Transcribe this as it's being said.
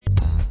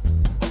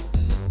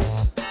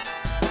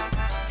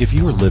If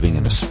you are living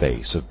in a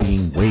space of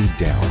being weighed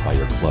down by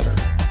your clutter,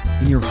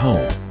 in your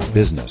home,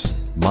 business,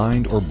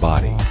 mind, or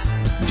body,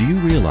 do you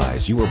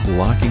realize you are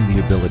blocking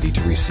the ability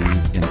to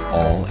receive in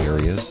all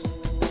areas?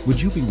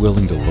 Would you be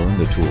willing to learn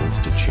the tools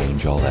to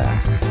change all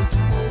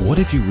that? What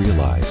if you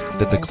realized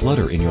that the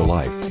clutter in your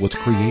life was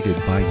created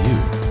by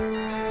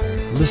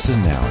you? Listen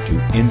now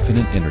to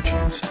Infinite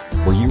Energies,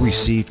 where you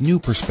receive new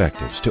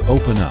perspectives to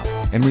open up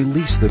and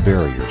release the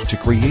barriers to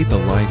create the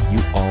life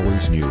you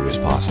always knew is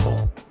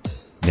possible.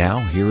 Now,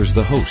 here is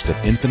the host of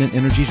Infinite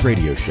Energies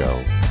radio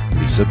show,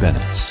 Lisa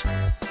Bennett.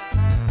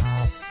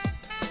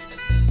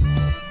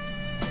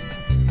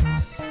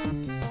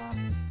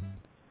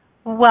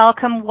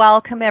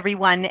 Welcome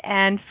everyone,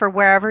 and for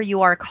wherever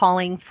you are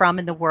calling from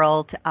in the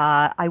world,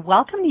 I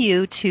welcome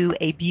you to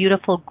a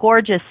beautiful,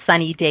 gorgeous,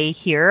 sunny day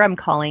here. I'm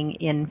calling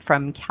in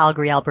from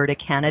Calgary, Alberta,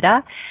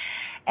 Canada,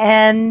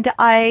 and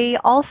I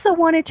also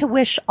wanted to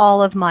wish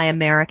all of my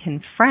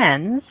American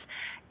friends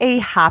a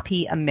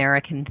happy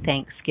American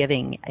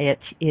Thanksgiving. It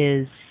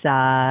is,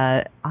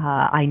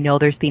 I know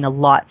there's been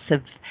lots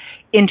of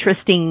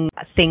interesting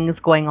things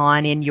going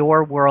on in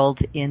your world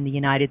in the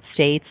United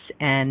States,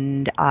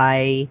 and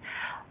I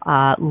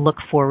look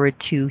forward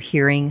to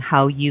hearing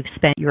how you've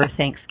spent your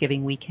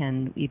Thanksgiving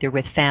weekend, either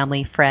with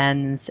family,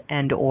 friends,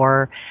 and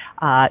or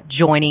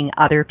joining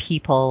other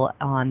people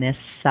on this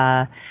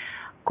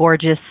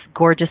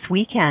gorgeous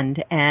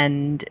weekend.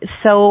 And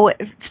so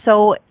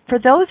for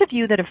those of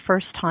you that are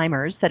first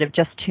timers that have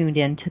just tuned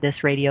in to this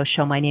radio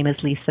show, my name is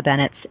Lisa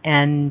Bennett,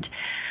 and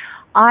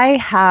I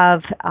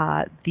have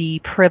the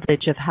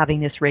privilege of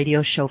having this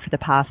radio show for the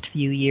past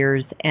few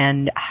years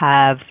and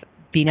have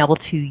been able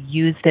to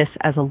use this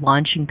as a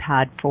launching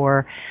pad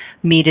for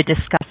me to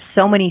discuss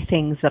so many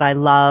things that I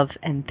love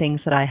and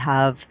things that I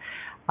have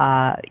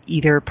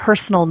either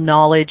personal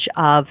knowledge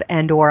of,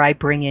 and or I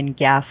bring in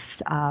guests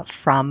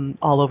from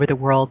all over the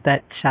world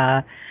that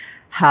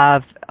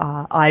have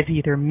I've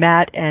either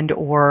met and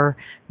or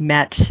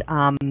met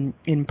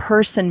in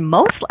person.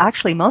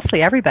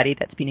 Mostly everybody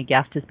that's been a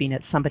guest has been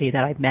somebody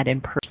that I've met in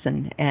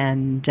person,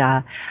 and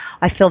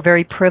I feel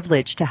very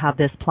privileged to have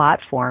this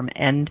platform.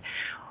 And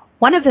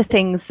one of the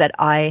things that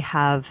I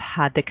have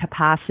had the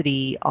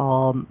capacity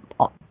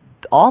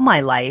all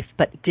my life,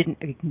 but didn't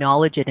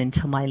acknowledge it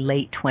until my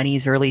late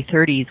 20s, early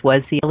 30s,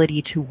 was the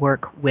ability to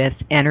work with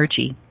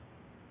energy.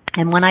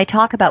 And when I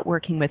talk about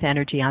working with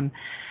energy, I'm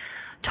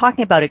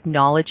talking about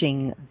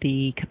acknowledging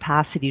the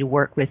capacity to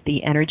work with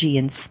the energy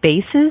in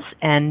spaces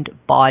and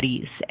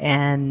bodies.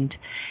 And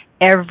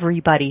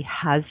everybody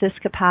has this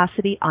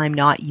capacity. I'm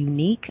not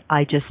unique.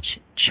 I just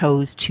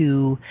chose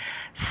to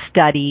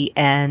study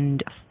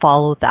and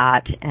follow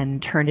that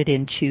and turn it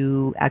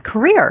into a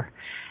career.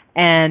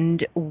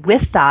 And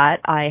with that,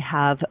 I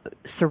have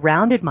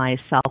surrounded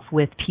myself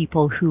with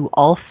people who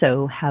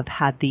also have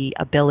had the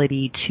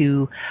ability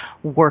to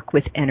work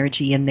with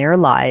energy in their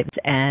lives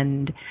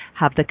and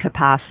have the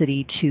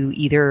capacity to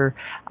either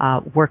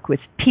work with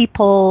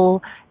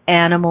people,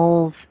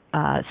 animals,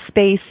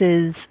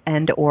 spaces,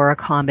 and or a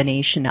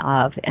combination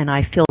of. And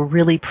I feel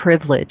really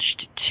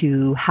privileged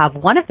to have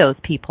one of those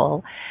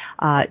people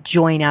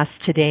join us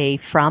today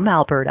from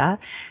Alberta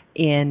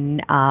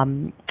in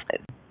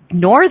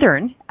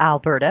northern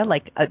Alberta,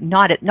 like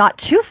not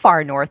too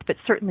far north, but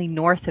certainly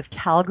north of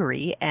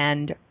Calgary.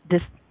 And this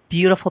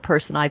beautiful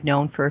person I've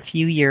known for a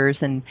few years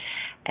and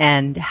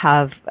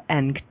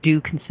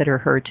do consider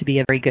her to be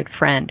a very good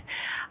friend.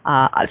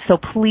 So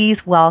please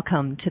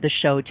welcome to the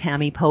show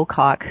Tammy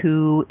Pocock,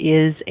 who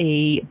is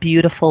a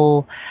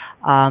beautiful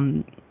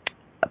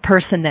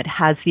person that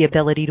has the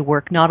ability to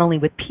work not only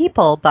with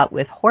people but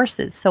with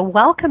horses. So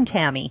welcome,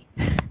 Tammy.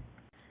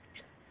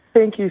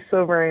 Thank you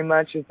so very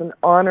much. It's an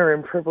honor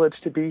and privilege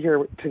to be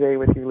here today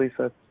with you,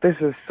 Lisa. This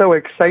is so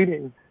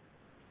exciting.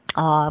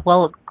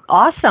 Well,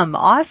 awesome.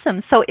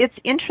 So it's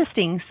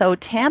interesting. So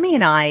Tammy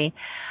and I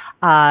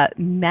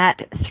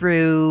met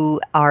through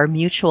our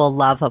mutual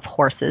love of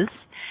horses,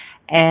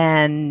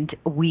 and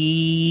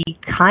we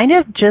kind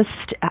of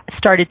just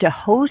started to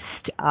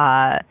host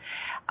a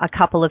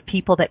couple of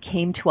people that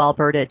came to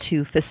Alberta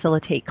to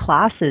facilitate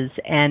classes,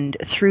 and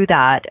through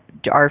that,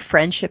 our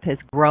friendship has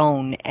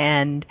grown.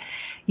 And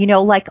you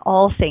know, like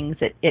all things,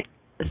 where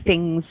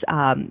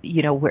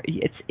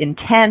it's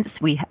intense.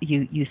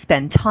 You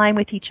spend time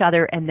with each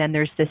other, and then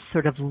there's this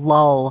sort of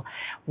lull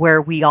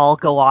where we all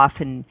go off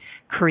and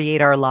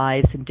create our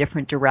lives in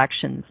different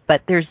directions.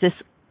 But there's this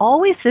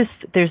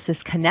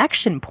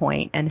connection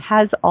point, and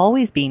has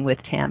always been with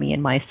Tammy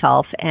and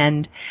myself.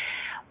 And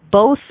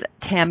both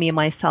Tammy and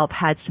myself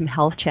had some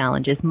health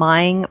challenges.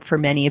 Mine, for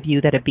many of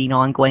you that have been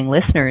ongoing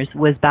listeners,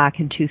 was back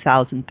in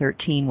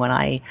 2013 when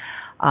I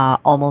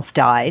almost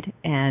died,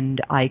 and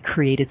I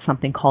created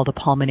something called a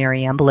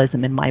pulmonary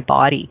embolism in my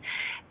body.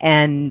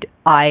 And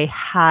I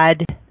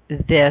had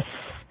this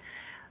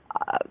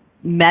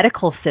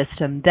medical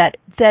system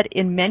that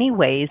in many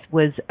ways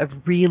was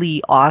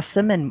really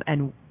awesome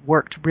and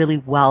worked really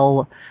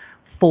well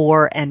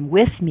for and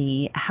with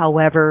me.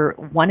 However,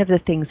 one of the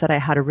things that I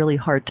had a really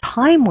hard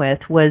time with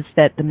was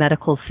that the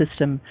medical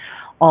system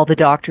all the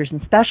doctors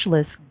and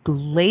specialists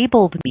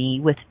labeled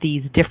me with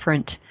these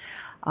different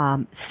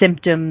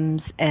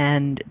symptoms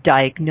and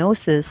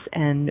diagnosis,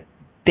 and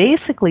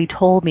basically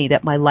told me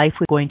that my life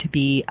was going to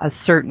be a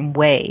certain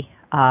way,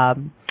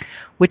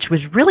 which was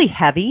really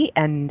heavy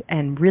and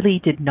really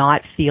did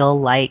not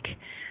feel like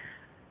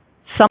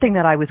something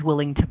that I was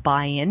willing to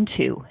buy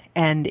into.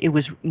 And it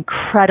was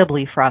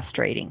incredibly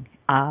frustrating.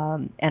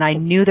 And I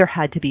knew there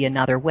had to be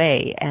another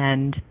way.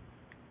 And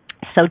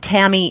so,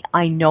 Tammy,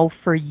 I know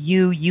for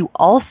you, you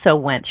also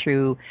went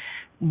through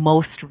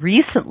most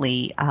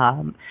recently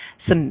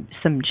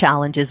some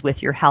challenges with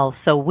your health.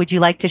 So would you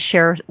like to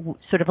share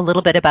sort of a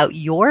little bit about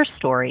your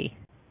story?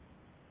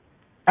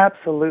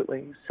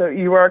 Absolutely. So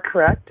you are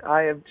correct.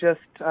 I have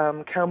just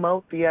come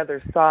out the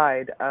other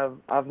side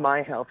of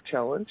my health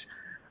challenge.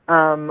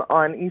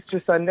 On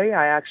Easter Sunday,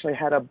 I actually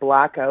had a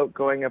blackout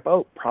going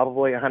about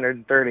probably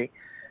 130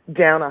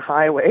 down a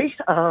highway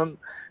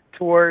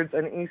towards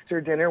an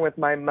Easter dinner with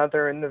my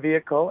mother in the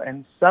vehicle,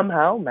 and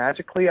somehow,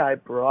 magically, I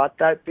brought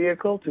that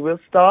vehicle to a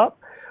stop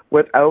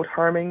without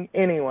harming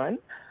anyone.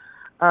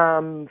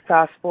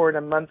 Fast forward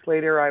a month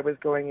later, I was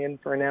going in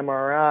for an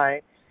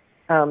MRI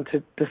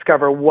to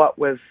discover what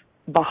was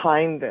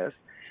behind this,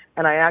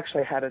 and I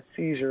actually had a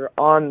seizure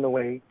on the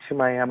way to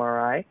my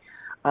MRI.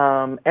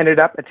 Ended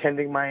up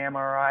attending my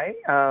MRI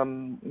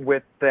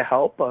with the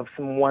help of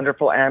some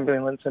wonderful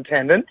ambulance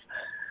attendants.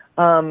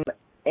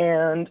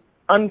 And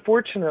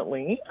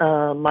unfortunately,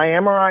 my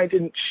MRI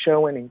didn't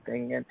show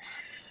anything. And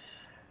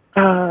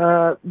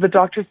the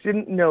doctors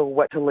didn't know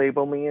what to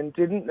label me and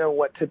didn't know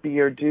what to be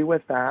or do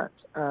with that.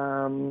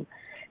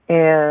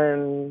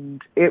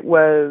 And it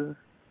was,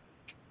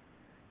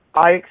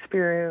 I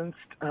experienced,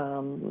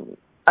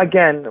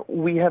 again,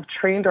 we have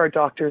trained our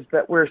doctors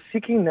that we're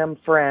seeking them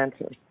for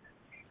answers.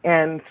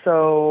 And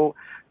so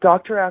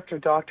doctor after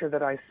doctor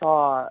that I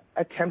saw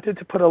attempted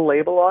to put a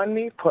label on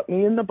me, put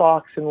me in the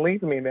box, and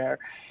leave me there.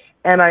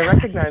 And I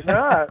recognized,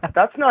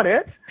 that's not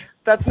it.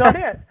 That's not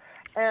it.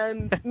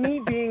 And me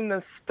being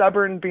the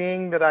stubborn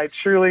being that I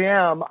truly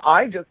am,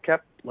 I just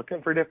kept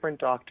looking for different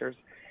doctors.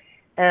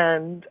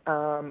 And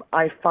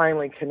I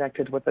finally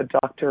connected with a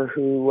doctor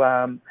who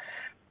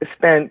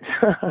spent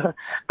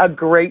a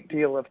great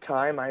deal of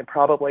time. I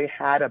probably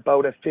had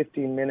about a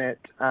 50-minute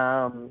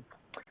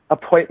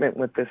appointment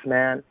with this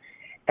man,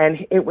 and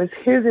it was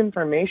his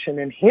information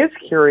and his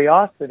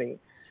curiosity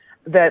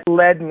that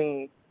led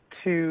me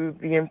to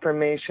the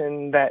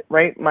information that,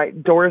 right, my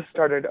doors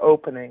started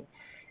opening.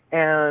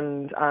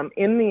 And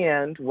in the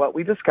end, what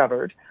we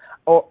discovered,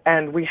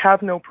 and we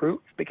have no proof,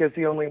 because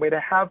the only way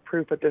to have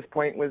proof at this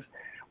point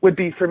would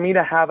be for me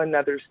to have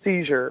another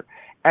seizure,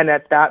 and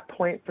at that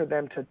point for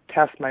them to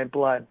test my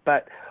blood.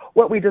 But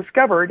what we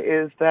discovered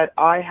is that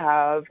I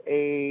have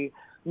a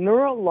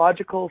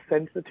neurological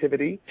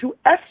sensitivity to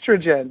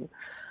estrogen.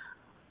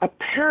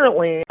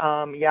 Apparently,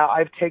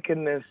 I've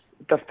taken the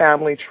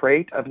family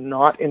trait of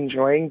not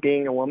enjoying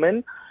being a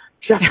woman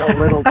just a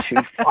little too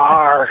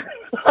far.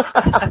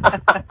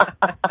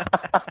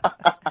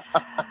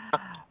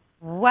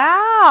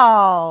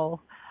 Wow.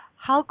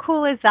 How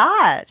cool is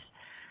that?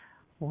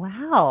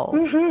 Wow.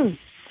 Mm-hmm.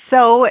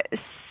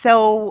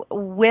 So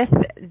with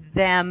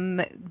them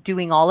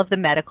doing all of the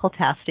medical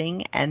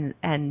testing and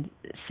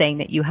saying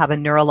that you have a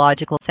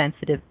neurological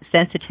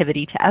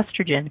sensitivity to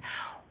estrogen,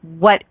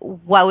 what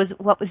was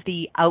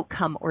the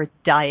outcome or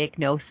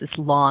diagnosis,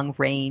 long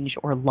range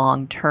or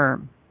long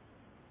term?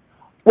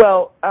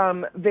 Well,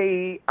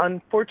 they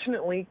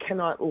unfortunately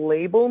cannot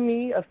label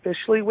me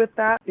officially with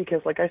that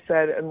because, like I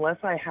said,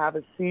 unless I have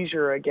a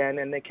seizure again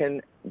and they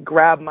can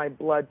grab my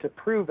blood to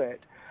prove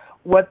it,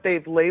 what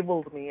they've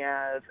labeled me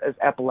as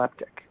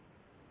epileptic.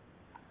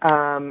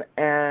 And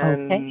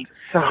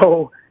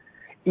so,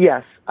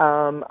 yes,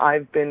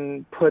 I've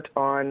been put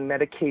on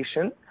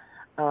medication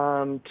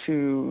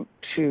to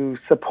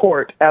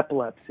support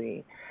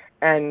epilepsy,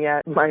 and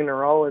yet my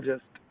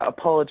neurologist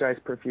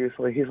apologized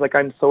profusely. He's like,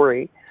 I'm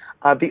sorry.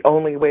 The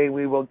only way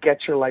we will get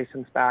your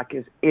license back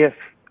is if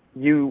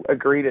you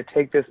agree to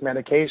take this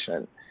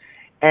medication.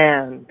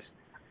 And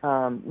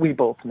we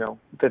both know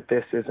that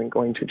this isn't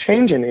going to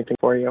change anything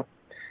for you.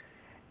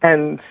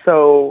 And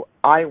so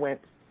I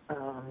went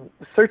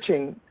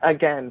searching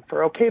again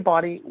for, okay,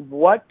 body,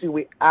 what do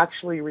we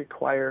actually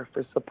require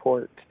for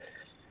support?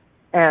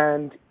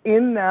 And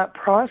in that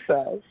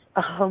process,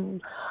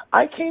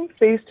 I came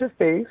face to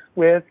face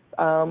with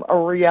a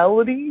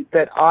reality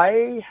that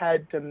I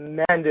had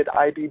demanded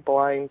I be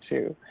blind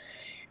to.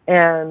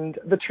 And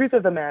the truth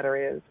of the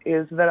matter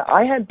is that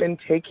I had been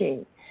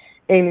taking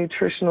a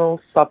nutritional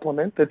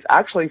supplement that's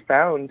actually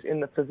found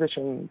in the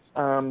physician's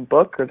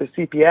book or the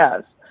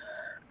CPS,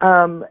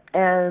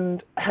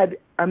 and had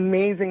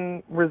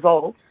amazing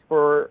results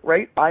for,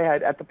 right, I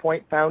had at the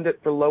point found it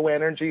for low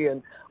energy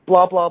and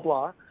blah, blah,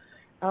 blah.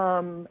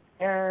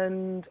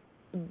 And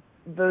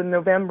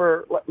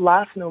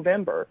last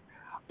November,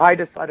 I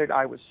decided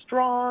I was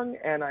strong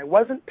and I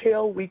wasn't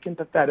pale, weak, and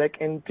pathetic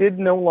and did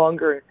no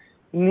longer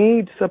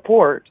need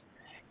support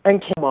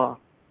and came off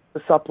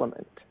the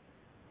supplement.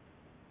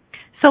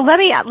 So let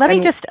me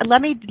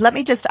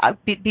just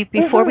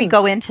before we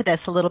go into this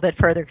a little bit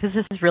further, because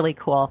this is really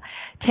cool,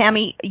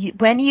 Tammy.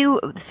 We're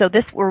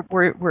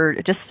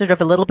just sort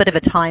of a little bit of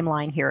a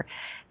timeline here.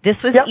 This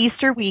was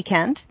Easter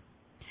weekend.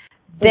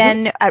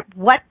 Then at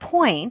what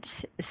point?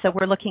 So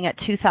we're looking at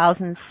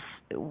 2000.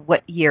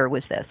 What year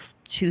was this?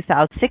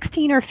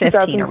 2016 or 15?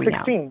 2016. Are we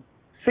now?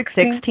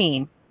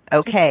 16.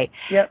 Okay.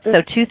 Yep.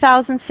 So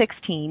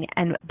 2016,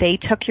 and they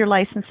took your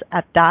license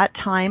at that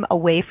time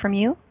away from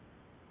you?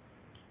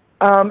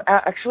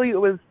 Actually, it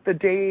was the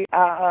day.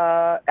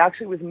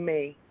 Actually, it was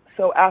May.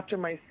 So after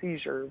my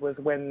seizure was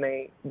when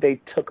they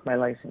took my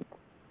license.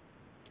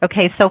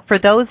 Okay. So for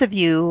those of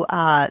you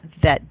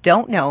that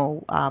don't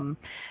know,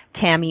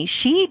 Tammy,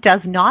 she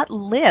does not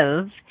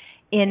live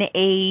in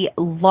a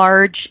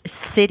large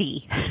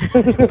city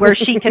where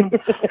she can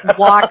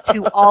walk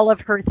to all of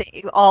her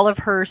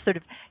sort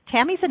of.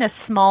 Tammy's in a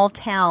small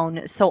town,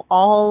 so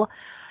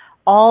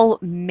all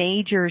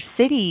major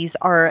cities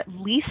are at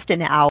least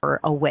an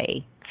hour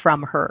away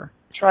from her.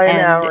 Try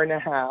an hour and a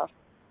half.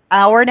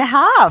 Hour and a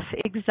half,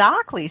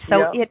 exactly.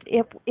 So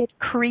it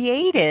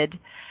created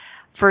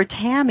for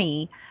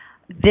Tammy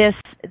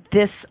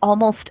this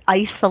almost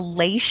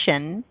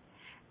isolation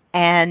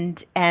and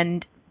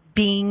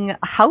being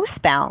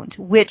housebound,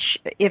 which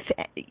if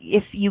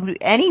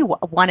any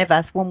one of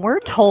us, when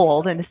we're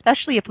told, and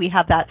especially if we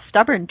have that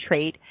stubborn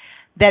trait,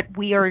 that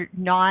we are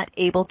not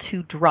able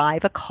to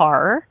drive a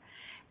car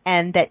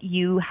and that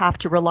you have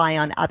to rely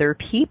on other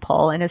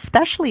people, and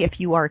especially if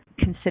you are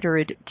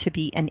considered to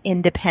be an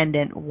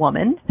independent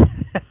woman,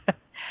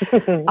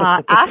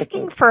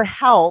 asking for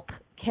help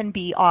can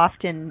be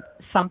often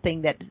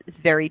something that is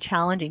very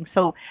challenging.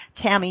 So,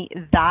 Tammy,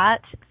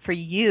 that for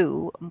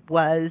you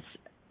was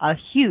a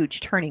huge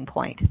turning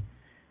point.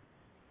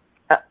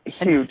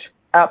 Huge.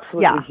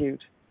 Absolutely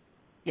huge.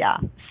 Yeah.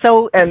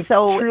 So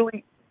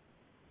truly,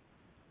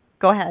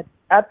 go ahead.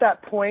 At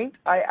that point,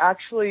 I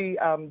actually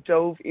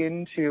dove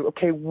into,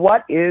 okay,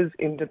 what is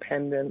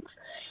independence?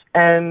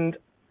 And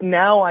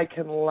now I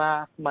can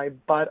laugh my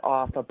butt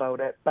off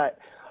about it. But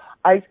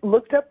I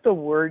looked up the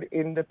word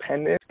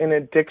independent in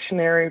a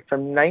dictionary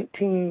from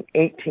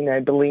 1918,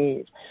 I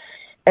believe.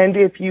 And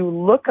if you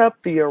look up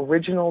the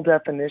original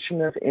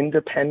definition of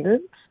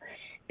independence,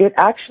 it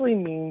actually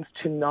means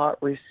to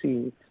not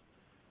receive.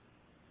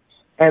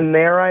 And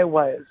there I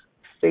was,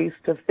 face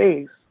to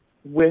face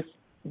with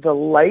the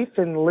life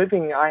and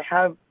living I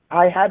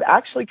had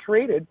actually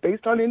created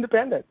based on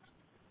independence.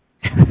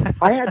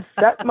 I had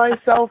set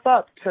myself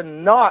up to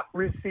not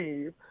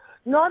receive,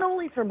 not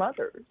only from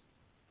others,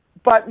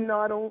 but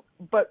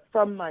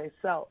from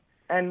myself.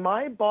 And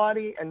my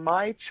body and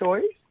my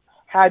choice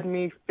had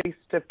me face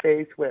to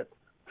face with,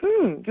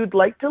 you'd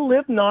like to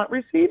live not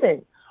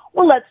receiving.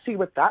 Well, let's see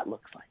what that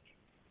looks like.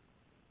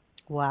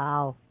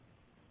 Wow.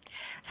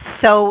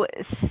 So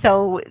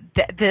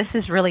this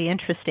is really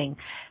interesting.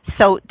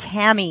 So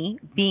Tammy,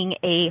 being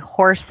a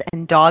horse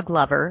and dog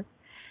lover,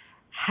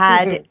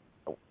 had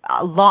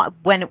a lot.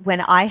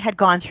 When I had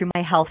gone through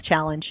my health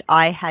challenge,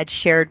 I had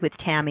shared with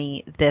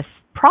Tammy this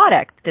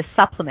product, this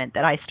supplement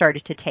that I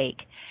started to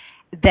take,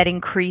 that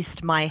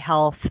increased my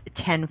health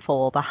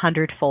tenfold,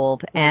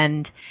 100-fold,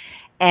 and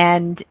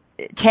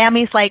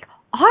Tammy's like,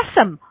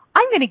 awesome,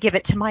 I'm going to give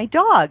it to my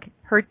dog.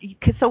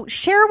 So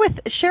share with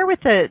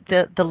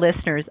the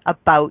listeners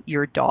about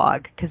your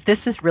dog, because this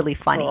is really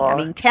funny. Aww. I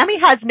mean, Tammy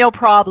has no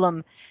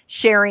problem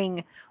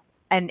sharing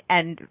and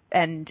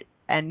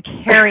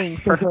caring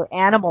for her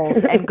animals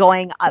and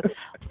going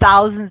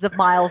thousands of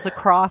miles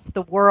across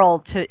the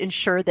world to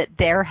ensure that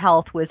their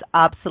health was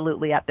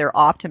absolutely at their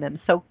optimum.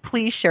 So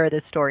please share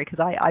this story, because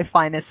I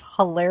find this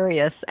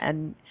hilarious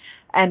and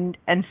so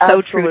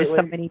Absolutely. true to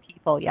so many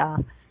people. Yeah.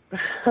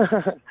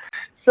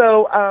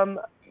 So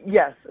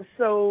yes.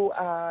 So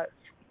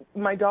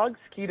my dog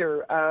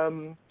Skeeter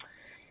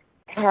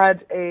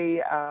had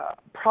a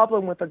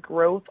problem with a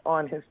growth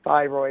on his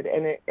thyroid,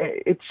 and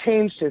it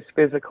changed his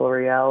physical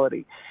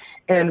reality.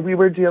 And we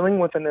were dealing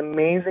with an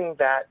amazing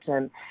vet,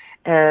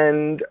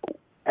 and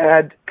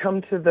had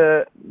come to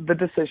the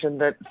decision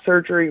that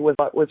surgery was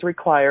what was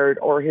required,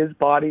 or his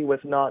body was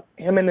not,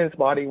 him and his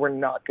body were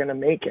not going to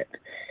make it.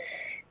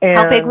 And,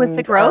 how big was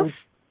the growth?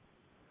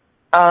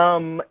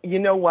 You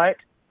know what?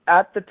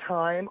 At the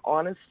time,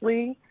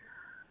 honestly,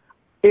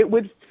 it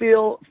would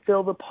fill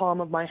the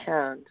palm of my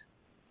hand,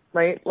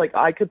 right? Like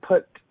I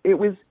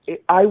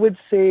would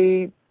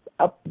say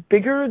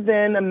bigger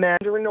than a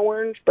mandarin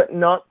orange, but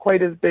not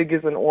quite as big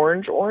as an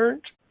orange.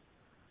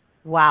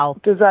 Wow.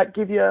 Does that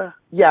give you?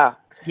 Yeah.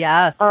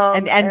 Yes.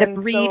 And the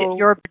breed, so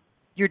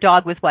your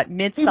dog was what,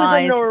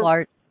 mid-size,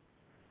 large?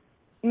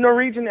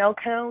 Norwegian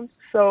Elkhound,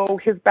 so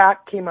his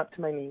back came up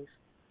to my knees.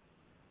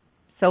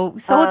 So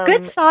a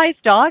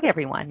good-sized dog,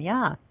 everyone,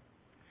 yeah.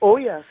 Oh,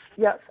 yes,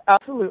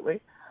 absolutely.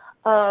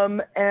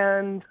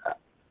 And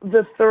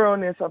the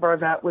thoroughness of our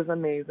vet was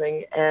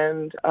amazing,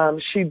 and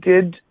she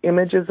did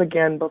images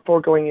again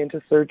before going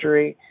into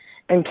surgery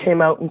and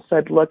came out and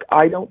said, look,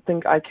 I don't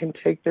think I can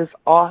take this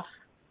off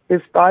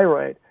his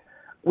thyroid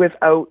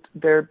without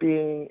there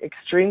being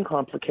extreme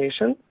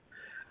complications.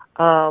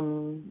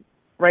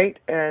 Right?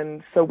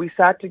 And so we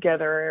sat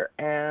together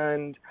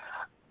and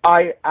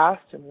I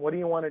asked him, what do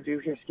you want to do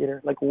here,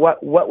 Skeeter? Like,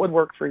 what would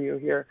work for you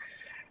here?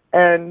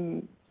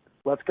 And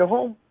let's go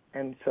home.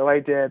 And so I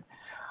did.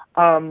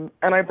 And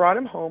I brought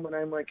him home, and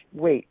I'm like,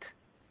 wait,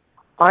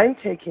 I'm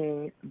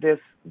taking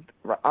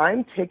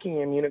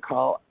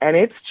Immunocal, and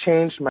it's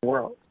changed my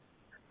world.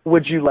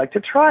 Would you like to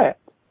try it?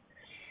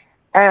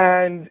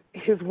 And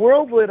his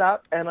world lit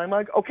up, and I'm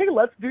like, okay,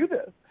 let's do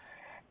this.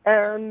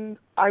 And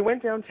I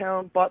went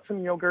downtown, bought some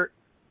yogurt,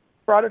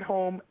 brought it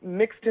home,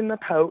 mixed in the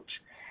pouch,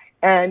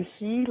 and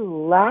he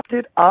lapped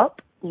it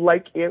up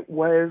like it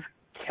was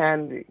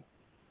candy.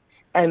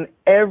 And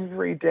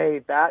every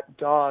day that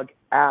dog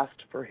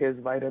asked for his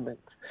vitamins.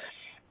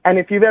 And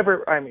if you've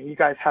ever, you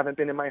guys haven't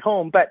been in my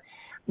home, but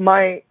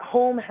my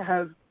home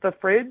has the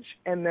fridge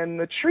and then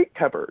the treat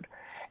cupboard.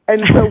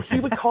 And so he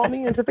would call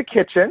me into the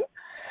kitchen,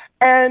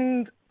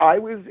 and I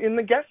was in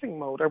the guessing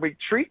mode. Are we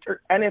treat?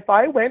 And if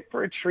I went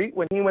for a treat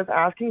when he was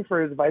asking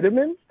for his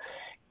vitamins,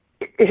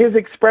 his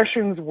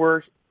expressions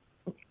were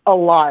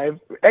alive.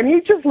 And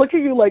he'd just look at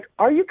you like,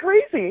 are you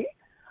crazy?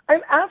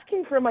 I'm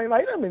asking for my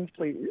vitamins,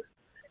 please.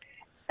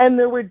 And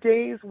there were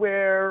days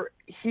where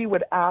he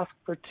would ask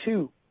for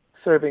 2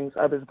 servings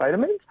of his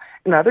vitamins,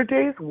 and other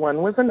days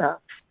 1 was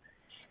enough.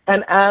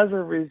 And as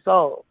a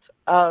result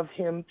of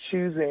him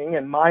choosing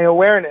and my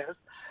awareness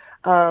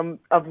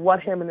of what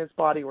him and his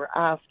body were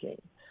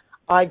asking,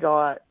 I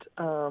got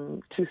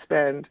to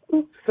spend,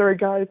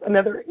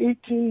 another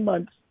 18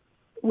 months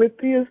with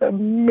this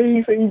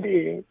amazing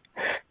being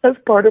as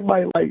part of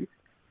my life.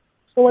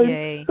 So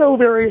I'm so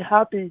very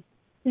happy.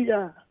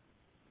 Yeah.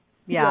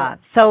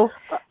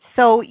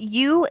 So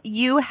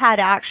you had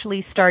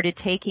actually started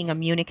taking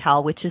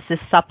Immunocal, which is this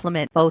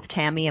supplement both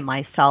Tammy and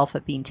myself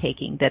have been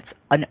taking that's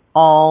an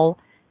all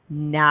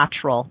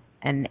natural,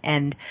 and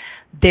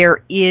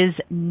there is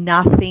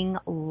nothing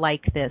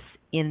like this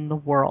in the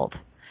world.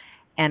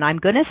 And I'm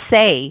going to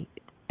say,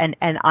 and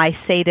I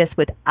say this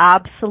with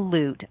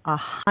absolute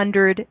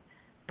 100%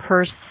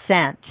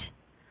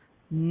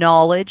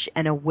 knowledge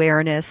and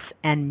awareness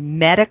and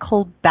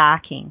medical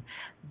backing,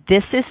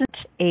 this isn't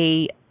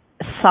a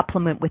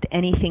supplement with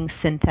anything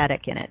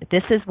synthetic in it.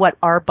 This is what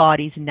our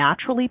bodies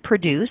naturally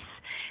produce.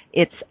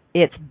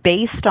 It's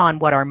based on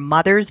what our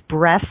mother's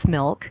breast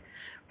milk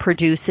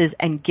produces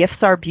and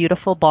gifts our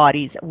beautiful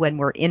bodies when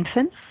we're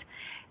infants.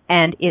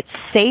 And it's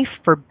safe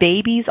for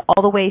babies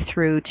all the way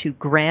through to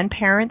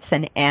grandparents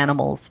and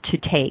animals to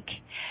take.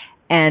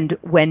 And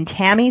when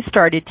Tammy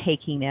started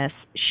taking this,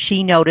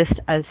 she noticed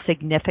a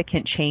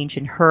significant change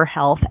in her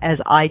health, as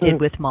I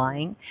did with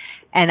mine.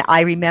 And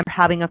I remember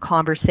having a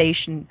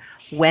conversation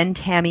when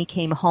Tammy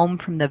came home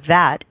from the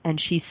vet, and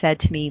she said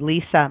to me,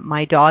 Lisa,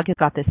 my dog has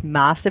got this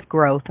massive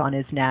growth on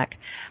his neck.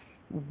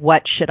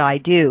 What should I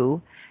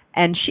do?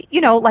 And she,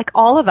 like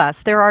all of us,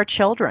 there are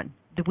children.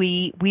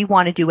 We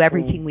want to do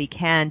everything we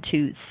can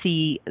to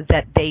see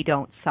that they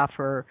don't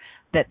suffer,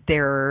 that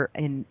they're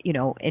in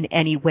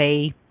any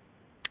way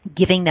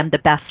giving them the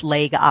best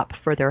leg up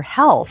for their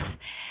health.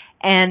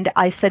 And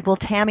I said, well,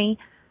 Tammy,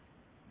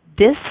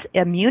 this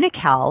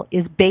Immunocal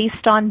is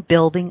based on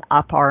building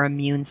up our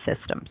immune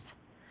systems.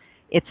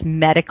 It's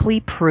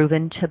medically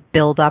proven to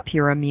build up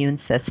your immune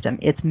system.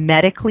 It's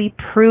medically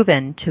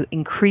proven to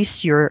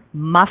increase your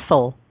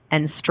muscle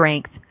and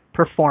strength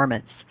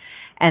performance.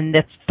 And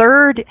the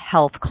third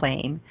health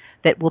claim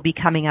that will be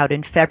coming out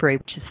in February,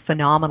 which is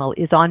phenomenal,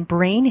 is on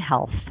brain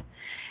health.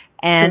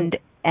 And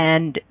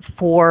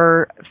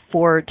for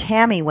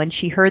Tammy, when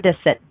she heard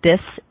that this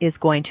is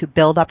going to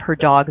build up her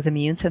dog's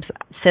immune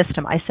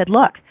system, I said,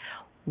 look,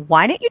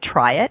 why don't you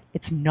try it?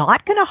 It's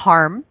not going to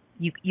harm.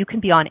 You can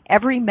be on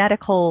every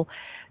medical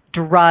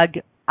drug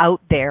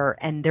out there,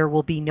 and there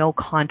will be no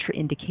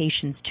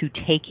contraindications to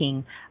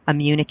taking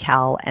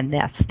Immunocal and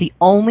this. The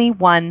only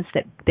ones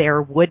that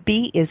there would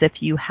be is if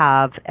you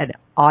have an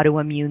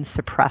autoimmune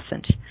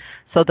suppressant.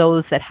 So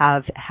those that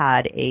have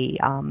had a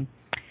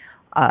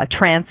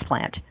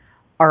transplant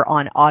are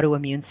on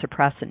autoimmune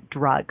suppressant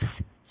drugs.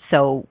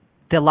 So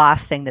the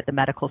last thing that the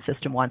medical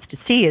system wants to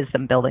see is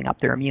them building up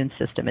their immune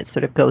system. It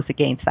sort of goes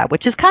against that,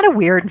 which is kind of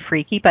weird and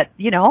freaky, but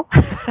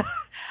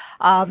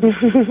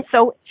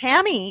So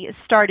Tammy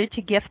started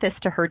to gift this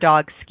to her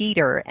dog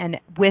Skeeter, and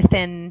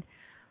within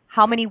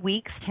how many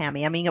weeks,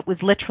 Tammy? I mean, it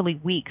was literally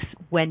weeks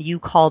when you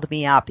called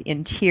me up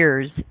in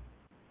tears,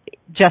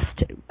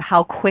 just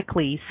how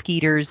quickly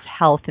Skeeter's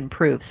health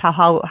improves.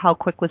 How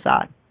quick was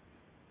that?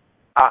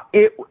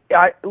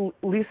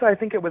 Lisa, I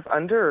think it was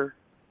under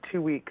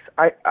 2 weeks.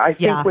 I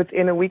think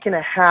within a week and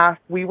a half,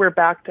 we were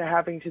back to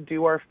having to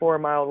do our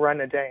 4-mile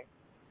run a day.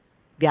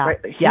 Yeah, right?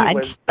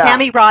 And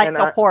Tammy rides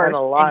a horse,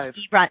 and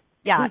he run.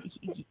 Yeah,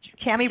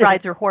 Tammy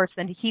rides her horse,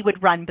 and he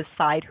would run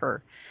beside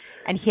her,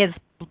 and his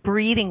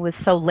breathing was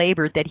so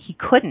labored that he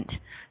couldn't.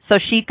 So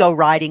she'd go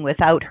riding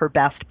without her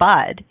best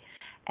bud.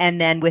 And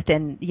then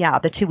within,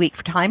 the 2-week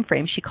time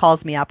frame, she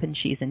calls me up and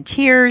she's in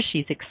tears.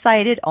 She's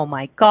excited. Oh,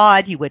 my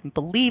God, you wouldn't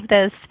believe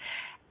this.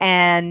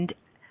 And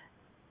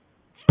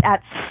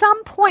at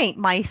some point,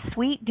 my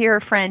sweet dear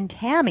friend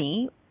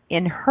Tammy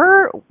in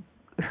her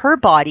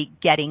body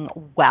getting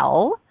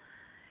well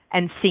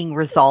and seeing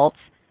results,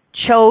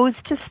 chose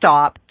to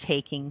stop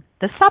taking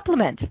the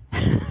supplement.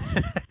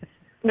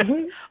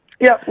 Mm-hmm.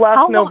 Yep,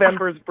 last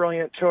November's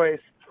brilliant choice.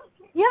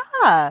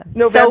 Yeah.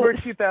 November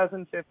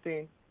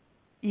 2015.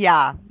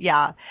 Yeah.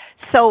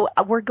 So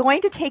we're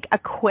going to take a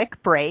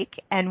quick break,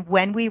 and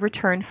when we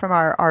return from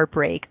our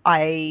break,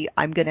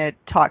 I'm going to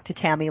talk to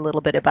Tammy a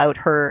little bit about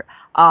her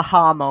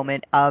aha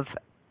moment of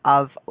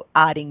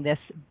adding this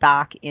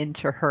back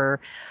into her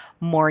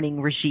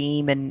morning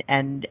regime and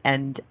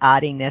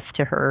adding this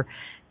to her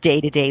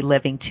day-to-day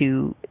living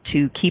to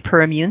keep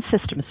her immune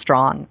system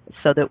strong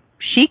so that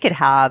she could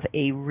have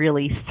a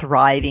really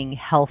thriving,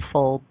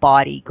 healthful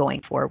body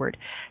going forward.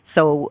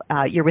 So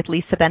you're with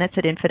Lisa Bennett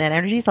at Infinite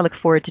Energies. I look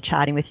forward to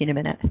chatting with you in a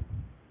minute.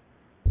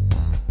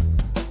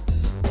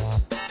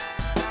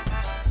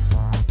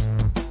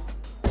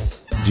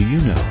 Do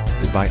you know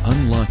that by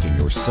unlocking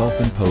your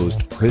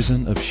self-imposed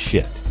prison of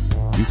shit,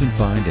 you can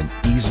find an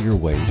easier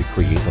way to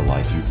create the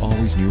life you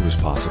always knew was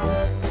possible?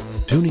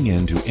 Tuning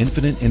in to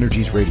Infinite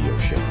Energies radio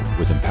show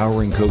with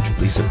empowering coach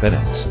Lisa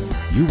Bennett,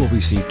 you will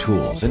receive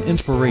tools and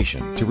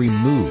inspiration to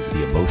remove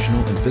the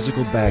emotional and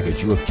physical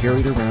baggage you have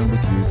carried around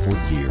with you for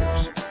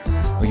years.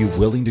 Are you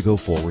willing to go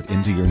forward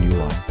into your new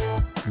life?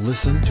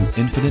 Listen to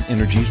Infinite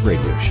Energies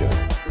radio show,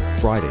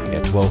 Friday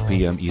at 12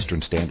 p.m.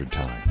 Eastern Standard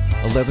Time,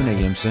 11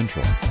 a.m.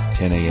 Central,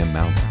 10 a.m.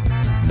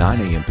 Mountain,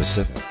 9 a.m.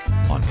 Pacific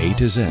on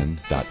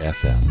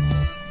A2Zen.fm.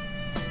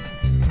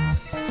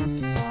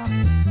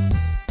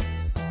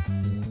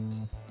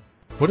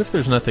 What if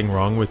there's nothing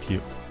wrong with you?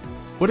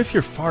 What if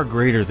you're far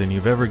greater than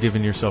you've ever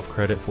given yourself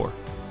credit for?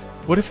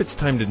 What if it's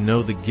time to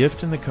know the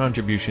gift and the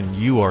contribution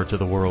you are to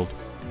the world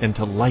and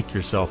to like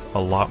yourself a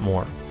lot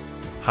more?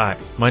 Hi,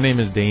 my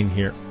name is Dane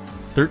here.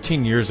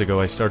 13 years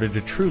ago, I started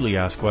to truly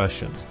ask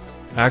questions.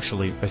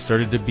 Actually, I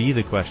started to be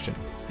the question,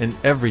 and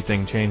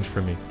everything changed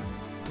for me.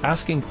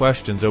 Asking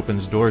questions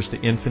opens doors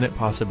to infinite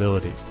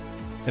possibilities.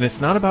 And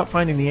it's not about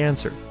finding the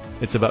answer.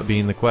 It's about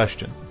being the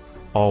question.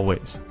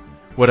 Always.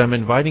 What I'm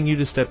inviting you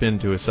to step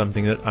into is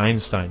something that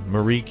Einstein,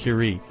 Marie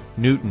Curie,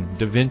 Newton,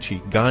 Da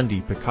Vinci,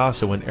 Gandhi,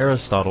 Picasso, and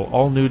Aristotle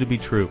all knew to be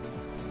true.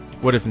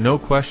 What if no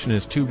question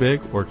is too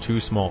big or too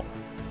small?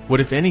 What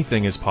if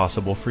anything is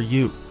possible for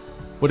you?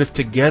 What if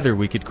together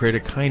we could create a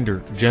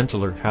kinder,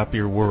 gentler,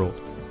 happier world?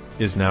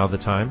 Is now the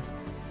time?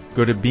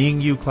 Go to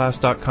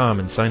beingyouclass.com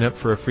and sign up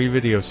for a free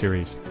video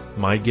series,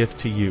 My Gift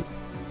to You.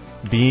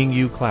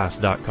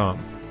 beingyouclass.com.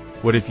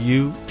 What if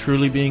you,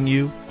 truly being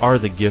you, are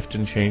the gift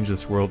and change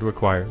this world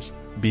requires?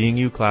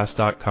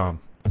 beingyouclass.com.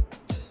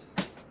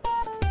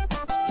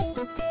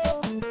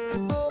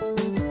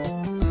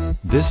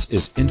 This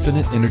is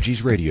Infinite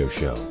Energies radio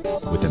show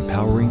with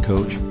empowering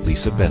coach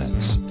Lisa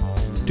Bennett.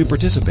 To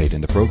participate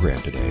in the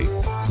program today,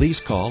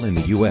 please call in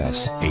the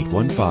U.S.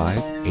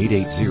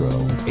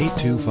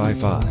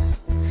 815-880-8255.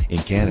 In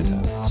Canada,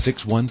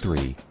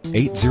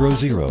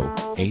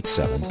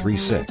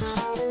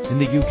 613-800-8736. In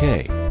the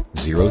UK,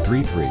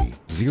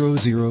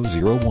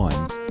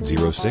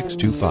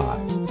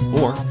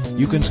 033-0001-0625. Or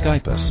you can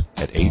Skype us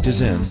at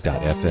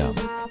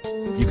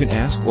A2Zen.fm. You can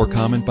ask or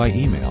comment by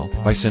email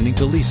by sending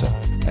to Lisa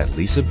at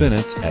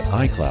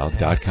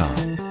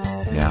lisabennett@icloud.com.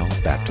 Now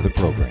back to the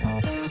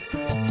program.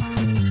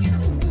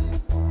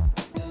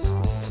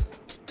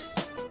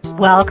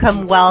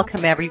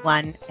 Welcome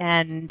everyone.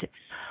 And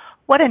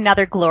what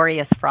another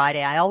glorious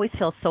Friday. I always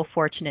feel so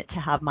fortunate to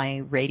have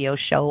my radio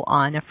show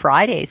on a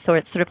Friday. So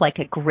it's sort of like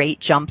a great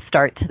jump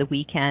start to the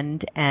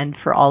weekend. And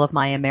for all of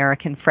my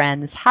American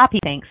friends, happy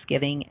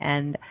Thanksgiving.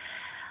 And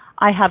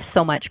I have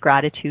so much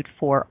gratitude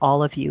for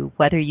all of you,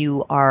 whether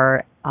you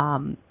are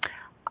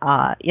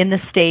in the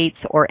States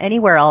or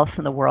anywhere else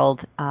in the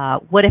world.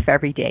 What if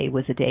every day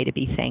was a day to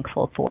be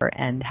thankful for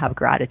and have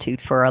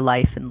gratitude for our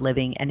life and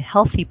living and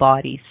healthy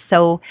bodies?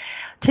 So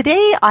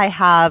today I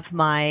have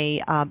my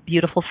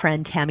beautiful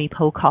friend Tammy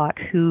Pocock,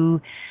 who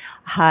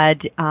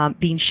had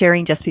been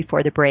sharing just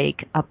before the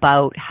break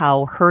about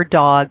how her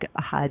dog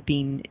had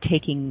been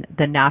taking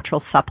the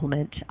natural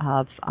supplement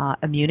of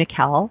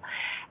Immunical,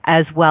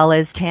 as well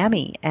as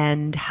Tammy,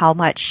 and how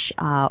much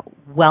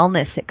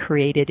wellness it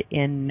created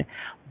in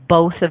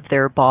both of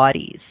their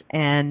bodies.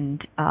 And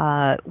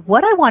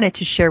what I wanted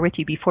to share with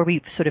you before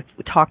we sort of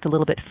talked a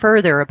little bit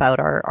further about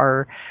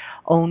our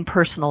own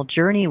personal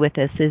journey with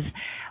this is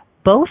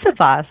both of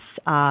us,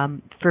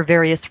 for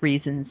various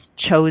reasons,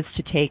 chose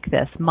to take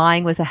this.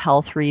 Mine was a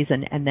health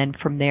reason, and then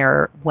from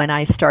there, when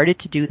I started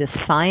to do the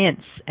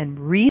science and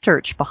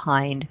research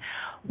behind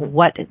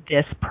what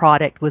this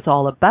product was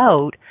all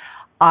about,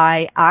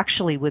 I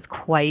actually was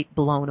quite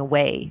blown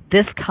away.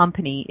 This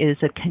company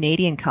is a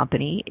Canadian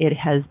company. It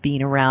has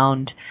been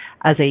around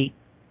as a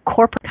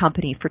corporate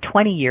company for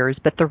 20 years,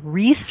 but the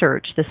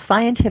research, the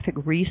scientific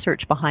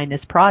research behind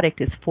this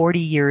product is 40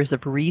 years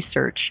of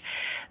research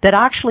that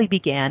actually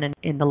began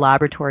in the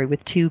laboratory with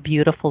two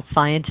beautiful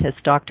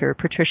scientists, Dr.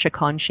 Patricia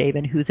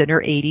Conshaven, who's in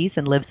her 80s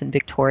and lives in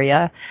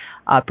Victoria,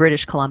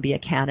 British Columbia,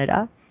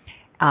 Canada,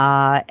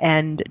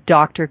 and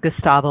Dr.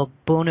 Gustavo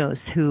Bonos,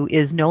 who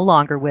is no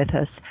longer with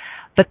us,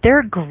 But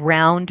their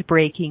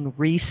groundbreaking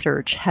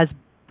research has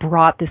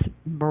brought this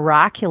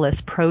miraculous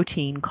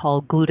protein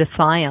called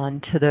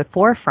glutathione to the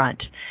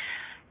forefront.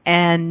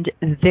 And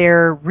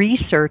their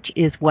research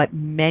is what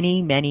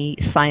many, many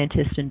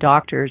scientists and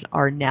doctors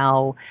are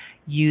now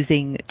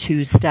using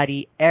to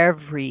study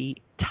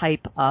every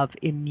type of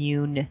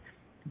immune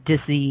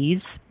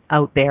disease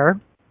out there,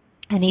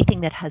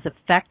 anything that has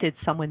affected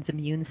someone's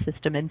immune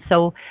system. And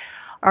so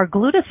our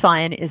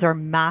glutathione is our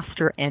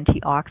master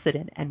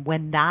antioxidant. And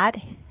when that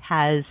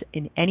has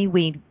in any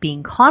way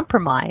been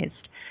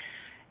compromised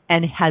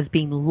and has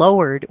been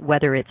lowered,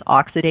 whether it's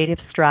oxidative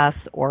stress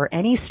or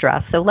any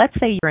stress. So let's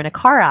say you're in a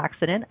car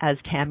accident, as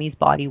Tammy's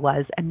body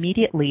was,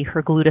 immediately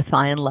her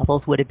glutathione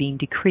levels would have been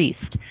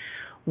decreased.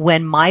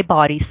 When my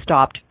body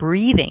stopped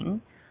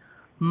breathing,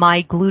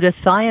 my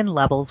glutathione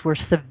levels were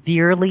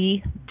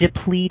severely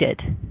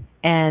depleted.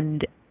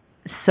 And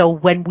so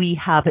when we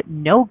have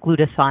no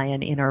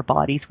glutathione in our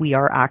bodies, we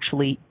are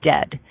actually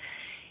dead.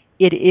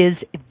 It is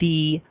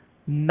the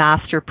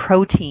master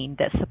protein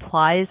that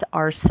supplies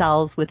our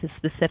cells with the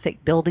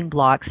specific building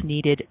blocks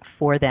needed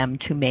for them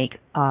to make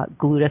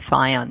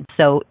glutathione.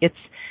 So it's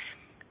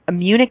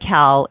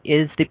Immunical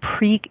is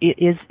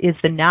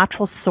the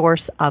natural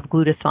source of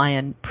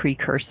glutathione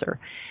precursor,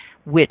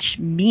 which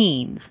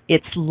means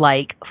it's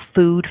like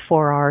food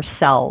for our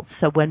cells.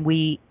 So when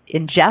we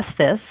ingest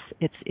this,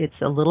 it's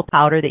a little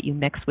powder that you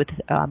mix with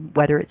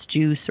whether it's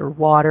juice or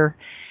water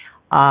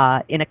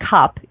in a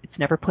cup. It's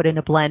never put in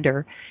a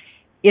blender.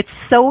 It's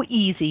so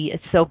easy.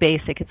 It's so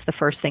basic. It's the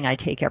first thing I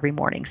take every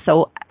morning.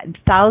 So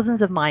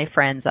thousands of my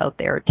friends out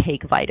there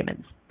take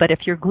vitamins. But if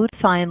your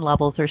glutathione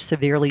levels are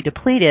severely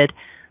depleted,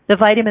 the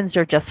vitamins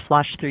are just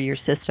flushed through your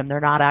system.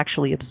 They're not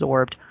actually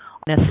absorbed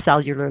on a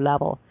cellular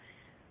level.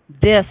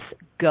 This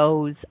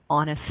goes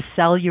on a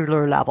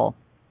cellular level.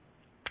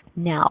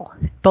 Now,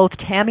 both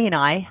Tammy and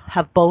I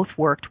have both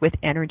worked with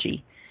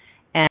energy.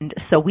 And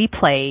so we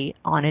play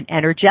on an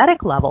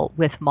energetic level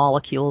with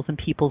molecules in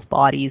people's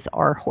bodies,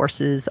 our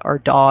horses, our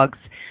dogs'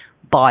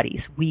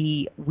 bodies.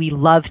 We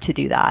love to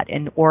do that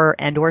and or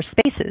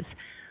spaces.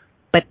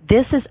 But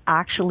this is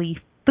actually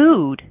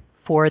food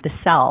for the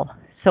cell.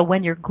 So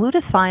when your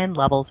glutathione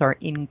levels are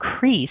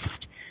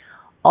increased,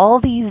 all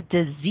these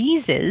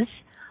diseases,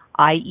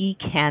 i.e.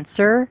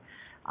 cancer,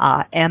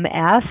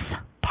 MS,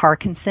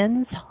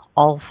 Parkinson's,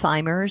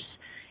 Alzheimer's,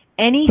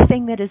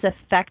 anything that is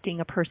affecting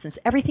a person's,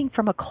 everything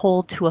from a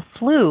cold to a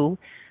flu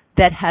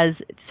that has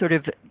sort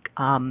of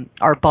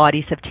our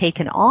bodies have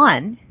taken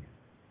on,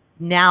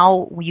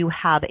 now you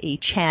have a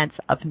chance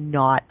of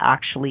not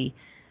actually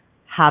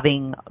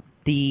having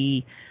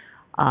the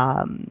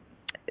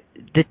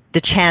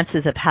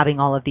chances of having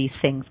all of these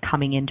things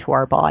coming into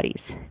our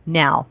bodies.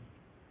 Now,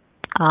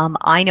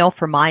 I know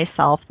for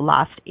myself, the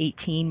last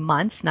 18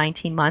 months,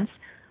 19 months,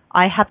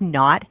 I have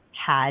not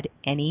had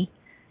any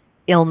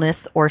illness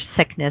or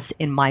sickness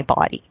in my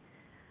body.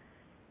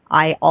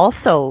 I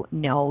also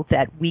know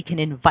that we can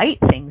invite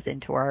things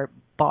into our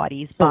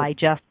bodies by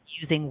just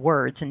using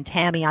words. And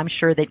Tammy, I'm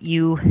sure that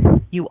you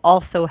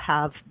also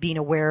have been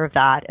aware of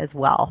that as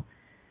well.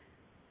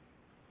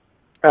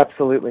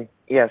 Absolutely.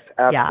 Yes,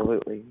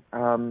 absolutely.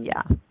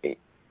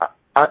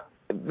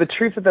 The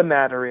truth of the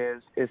matter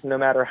is no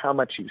matter how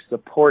much you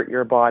support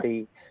your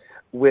body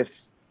with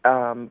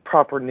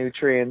proper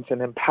nutrients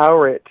and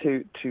empower it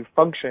to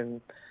function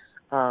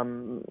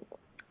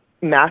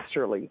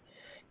masterly,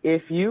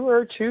 if you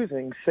are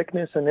choosing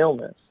sickness and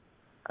illness,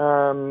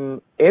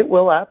 it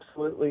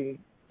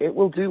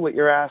will do what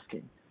you're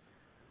asking.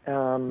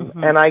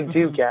 And I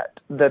do get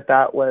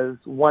that was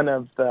one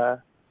of the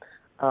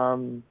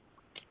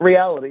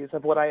realities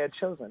of what I had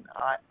chosen.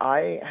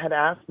 I had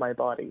asked my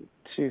body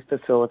to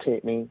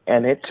facilitate me,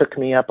 and it took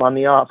me up on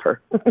the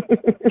offer.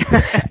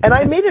 And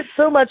I made it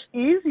so much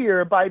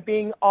easier by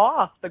being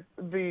off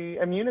the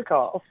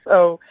Immunicol.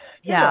 So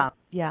yeah.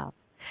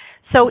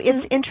 So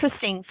it's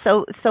interesting.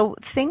 So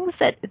things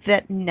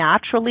that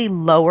naturally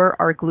lower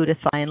our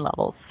glutathione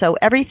levels. So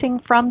everything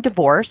from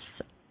divorce,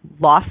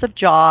 loss of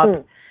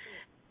job,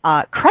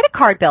 credit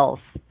card bills.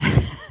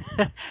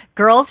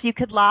 Girls, you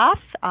could laugh.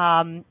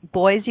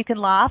 Boys, you can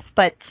laugh.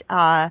 But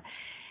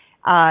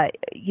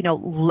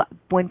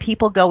when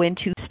people go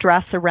into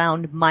stress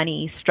around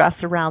money, stress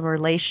around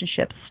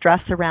relationships,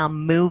 stress around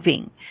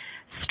moving,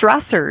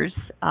 stressors,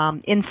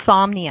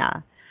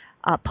 insomnia,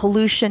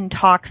 pollution,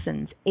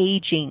 toxins,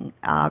 aging,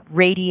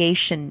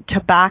 radiation,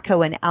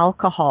 tobacco and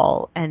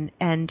alcohol,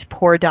 and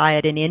poor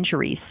diet and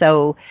injury.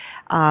 So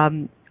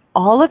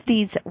all of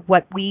these,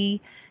 what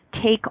we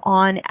take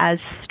on as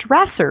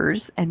stressors,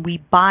 and we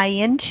buy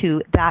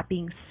into that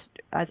being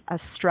a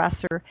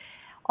stressor,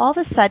 all of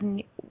a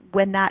sudden,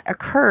 when that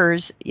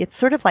occurs, it's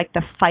sort of like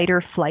the fight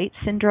or flight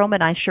syndrome,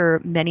 and I'm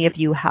sure many of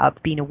you have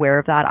been aware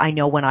of that. I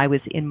know when I was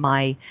in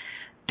my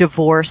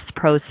divorce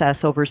process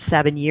over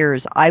 7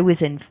 years, I was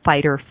in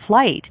fight or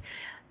flight,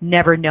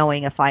 never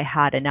knowing if I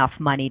had enough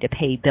money to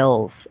pay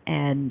bills.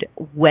 And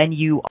when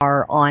you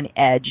are on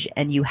edge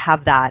and you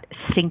have that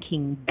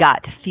sinking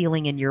gut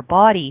feeling in your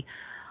body,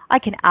 I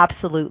can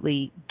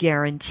absolutely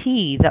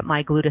guarantee that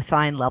my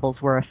glutathione levels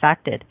were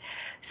affected.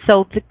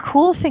 So the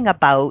cool thing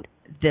about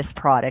this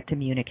product,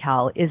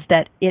 Immunical, is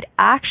that it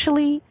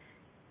actually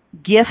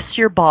gifts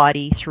your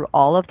body through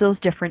all of those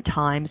different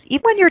times,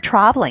 even when you're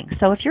traveling.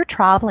 So if you're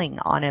traveling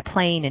on a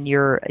plane and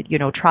you're,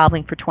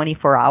 traveling for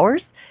 24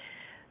 hours,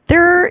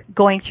 they're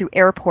going through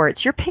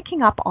airports. You're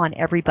picking up on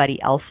everybody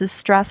else's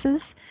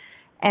stresses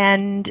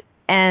and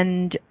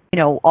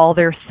all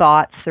their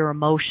thoughts, their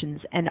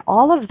emotions, and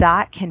all of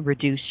that can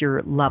reduce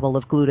your level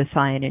of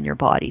glutathione in your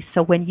body.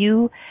 So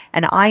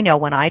and I know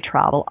when I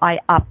travel, I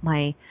up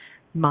my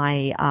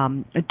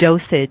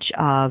dosage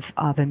of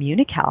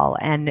Immunical,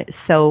 and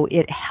so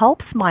it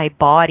helps my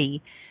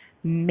body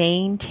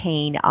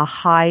maintain a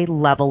high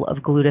level of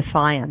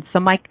glutathione. So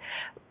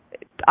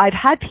I've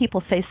had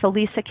people say, so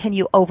Lisa, can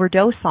you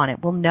overdose on it?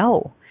 Well,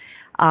 no.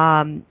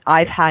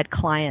 I've had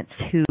clients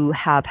who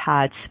have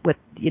had,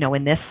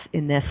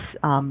 in this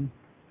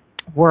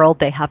world,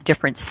 they have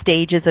different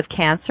stages of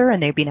cancer,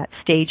 and they've been at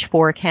stage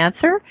 4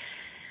 cancer,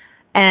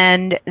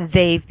 and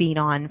they've been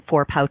on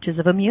 4 pouches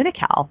of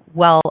Immunical.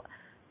 Well,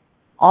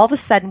 all of a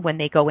sudden, when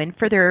they go in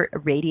for their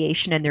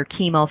radiation and their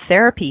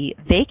chemotherapy,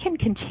 they can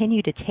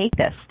continue to take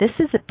this. This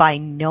is by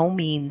no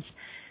means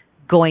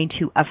going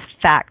to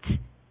affect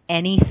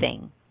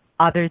anything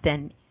other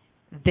than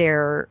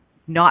they're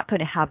not going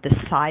to have the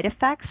side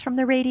effects from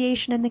the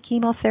radiation and the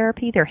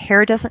chemotherapy. Their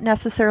hair doesn't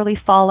necessarily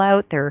fall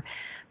out.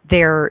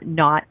 They're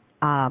not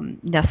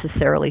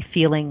necessarily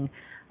feeling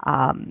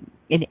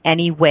in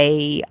any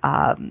way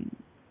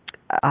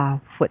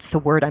what's the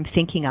word I'm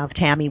thinking of,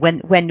 Tammy?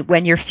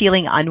 When you're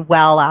feeling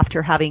unwell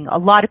after having, a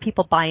lot of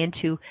people buy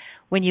into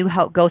when you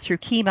go through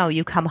chemo,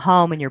 you come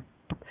home and you're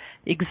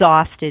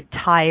exhausted,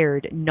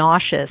 tired,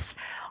 nauseous.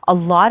 A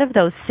lot of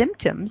those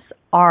symptoms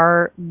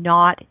are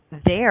not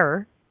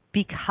there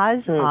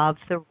because of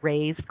the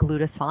raised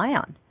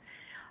glutathione.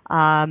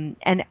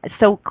 And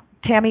so,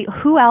 Tammy,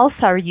 who else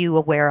are you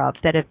aware of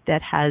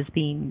that has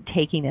been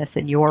taking this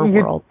in your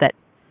world?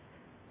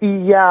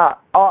 Yeah,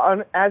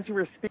 as you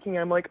were speaking,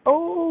 I'm like,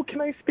 oh,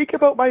 can I speak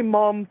about my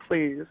mom,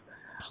 please?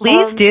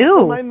 Please do.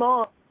 So my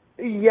mom,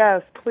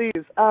 yes,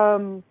 please.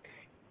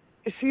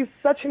 She's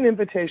such an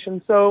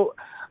invitation. So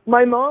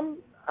my mom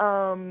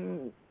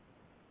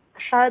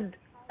had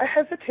a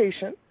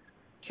hesitation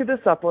to the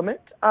supplement.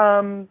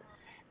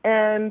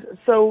 And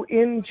so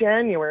in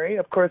January,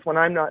 of course, when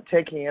I'm not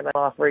taking it, I'm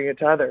offering it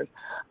to others.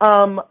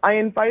 I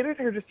invited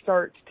her to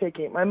start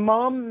taking it. My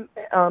mom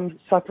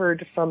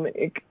suffered from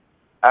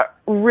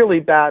really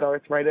bad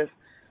arthritis.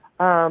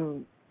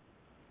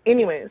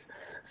 Anyways,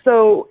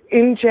 so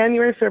in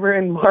January, February,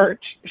 and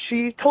March,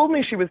 she told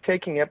me she was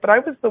taking it, but I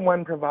was the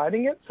one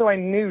providing it, so I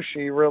knew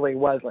she really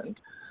wasn't.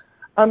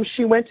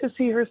 She went to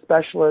see her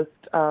specialist,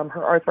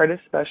 her arthritis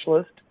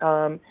specialist,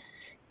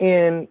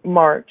 in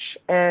March,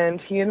 and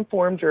he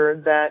informed her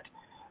that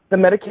the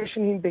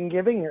medication he'd been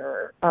giving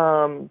her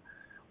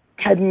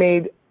had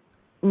made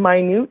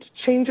minute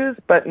changes,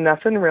 but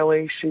nothing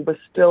really. She was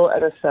still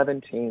at a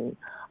 17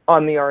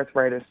 on the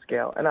arthritis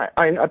scale. And I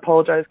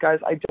apologize, guys,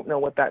 I don't know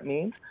what that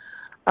means.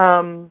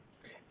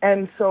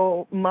 And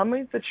so Mom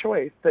made the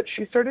choice that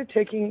she started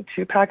taking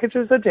 2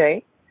 packages a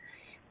day.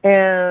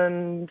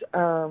 And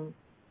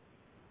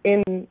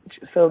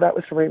so that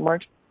was February,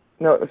 March.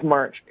 No, it was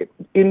March.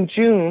 In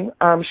June,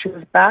 she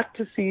was back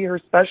to see her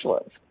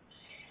specialist.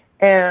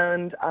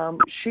 And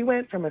she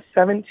went from a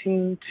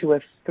 17 to a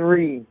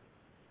 3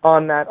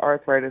 on that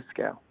arthritis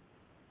scale.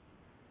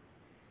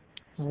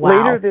 Wow.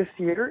 Later this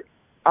year,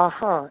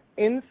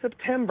 in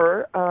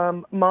September,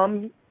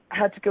 Mom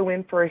had to go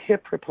in for a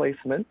hip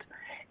replacement.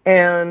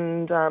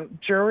 And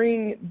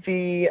during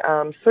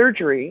the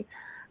surgery,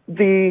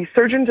 the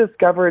surgeon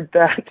discovered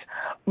that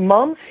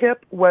Mom's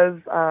hip was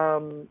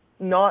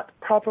not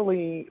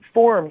properly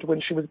formed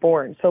when she was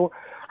born. So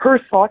her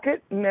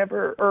socket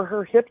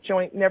her hip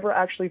joint never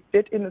actually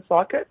fit in the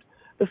socket.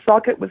 The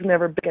socket was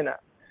never big enough.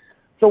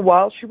 So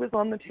while she was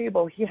on the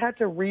table, he had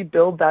to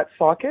rebuild that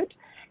socket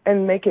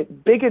and make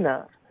it big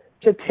enough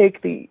to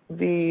take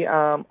the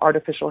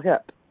artificial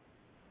hip.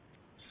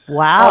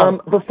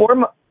 Wow.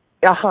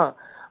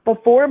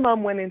 Before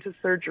Mom went into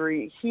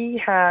surgery, he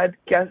had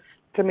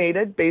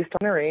guesstimated, based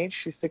on her age,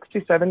 she's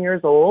 67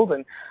 years old,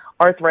 and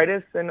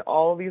arthritis and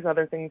all these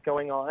other things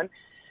going on,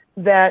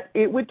 that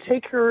it would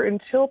take her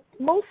until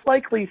most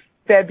likely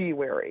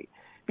February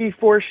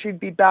before she'd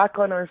be back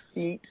on her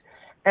feet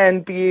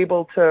and be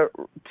able to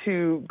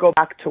go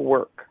back to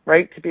work,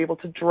 right? To be able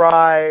to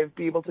drive,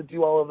 be able to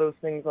do all of those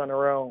things on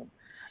her own.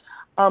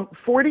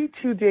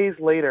 42 days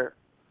later,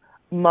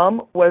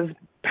 Mom was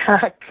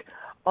back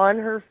on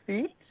her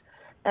feet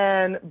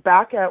and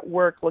back at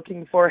work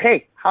looking for,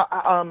 hey,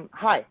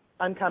 hi,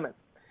 I'm coming.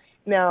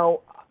 Now,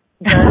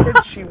 granted,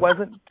 she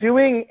wasn't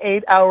doing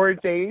 8-hour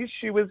days.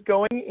 She was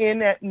going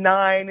in at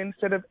 9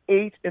 instead of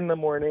 8 in the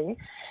morning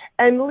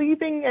and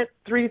leaving at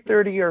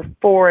 3:30 or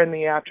 4 in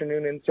the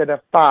afternoon instead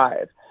of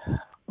 5.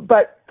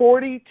 But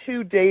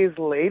 42 days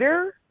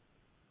later,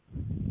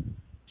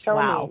 tell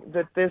me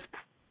that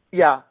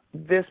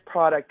this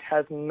product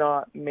has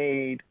not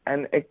made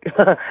a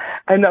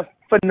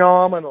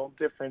phenomenal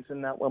difference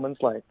in that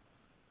woman's life.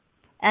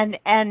 And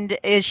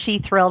is she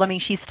thrilled? I mean,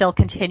 she's still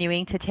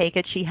continuing to take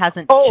it. She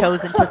hasn't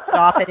chosen to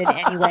stop it in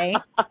any way.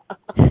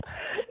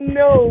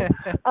 No.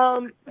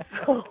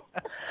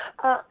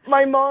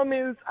 My mom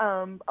is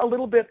a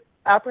little bit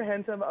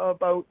apprehensive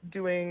about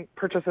doing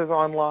purchases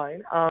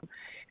online.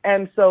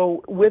 And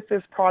so with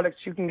this product,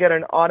 you can get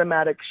an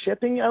automatic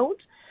shipping out,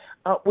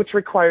 which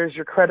requires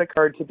your credit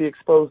card to be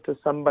exposed to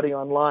somebody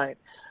online.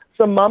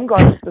 So Mom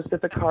got a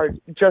specific card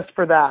just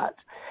for that.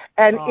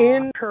 And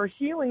in her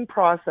healing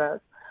process,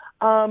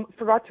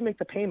 forgot to make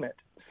the payment.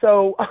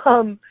 So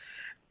her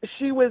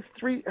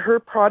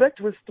product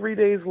was 3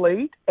 days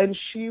late, and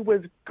she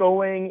was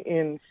going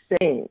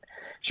insane.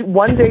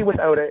 One day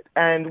without it,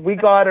 and we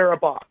got her a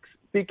box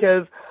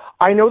because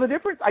I know the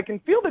difference. I can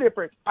feel the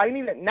difference. I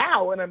need it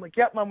now. And I'm like,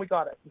 yep, Mom, we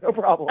got it. No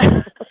problem.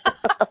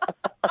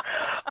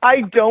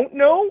 I don't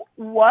know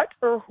what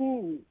or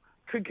who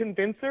could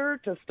convince her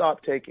to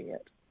stop taking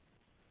it.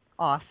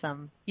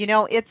 Awesome.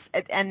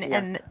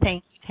 And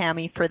thank you,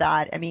 Tammy, for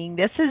that. I mean,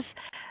 this is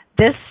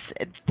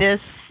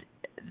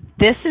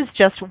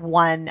just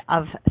one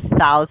of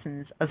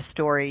thousands of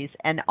stories.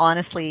 And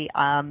honestly,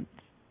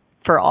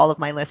 for all of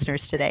my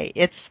listeners today,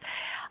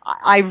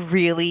 I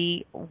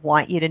really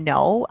want you to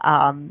know,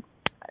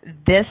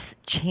 this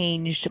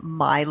changed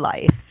my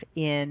life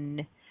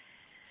in,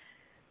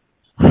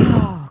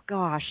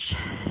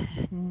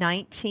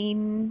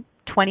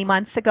 20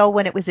 months ago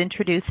when it was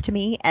introduced to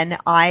me, and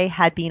I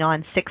had been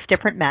on 6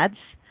 different meds.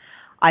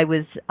 I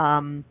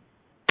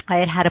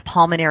had a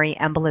pulmonary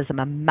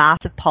embolism, a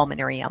massive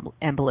pulmonary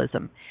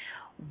embolism,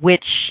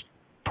 which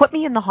put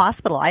me in the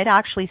hospital. I had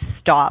actually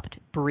stopped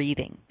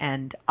breathing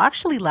and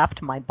actually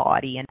left my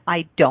body, and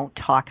I don't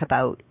talk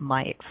about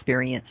my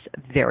experience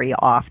very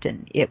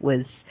often. It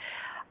was,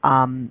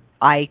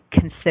 I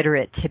consider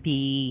it to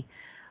be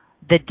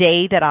the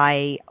day that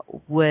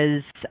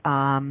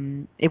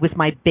it was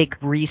my big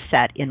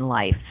reset in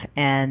life,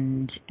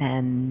 and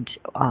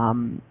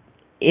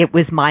it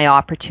was my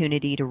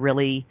opportunity to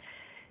really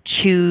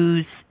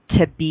choose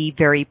to be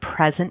very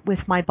present with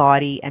my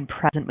body and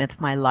present with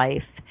my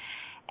life.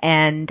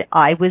 And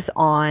I was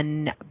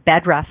on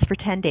bed rest for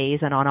 10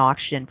 days and on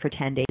oxygen for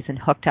 10 days and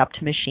hooked up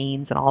to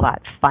machines and all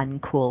that fun,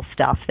 cool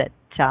stuff that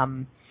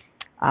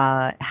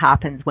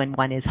happens when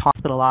one is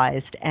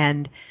hospitalized.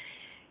 And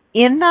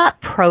in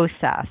that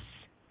process,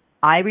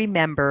 I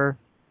remember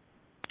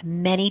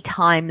many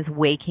times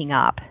waking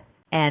up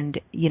and,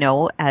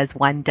 as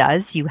one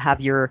does, you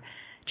have your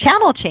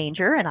channel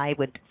changer, and I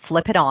would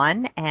flip it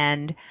on,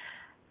 and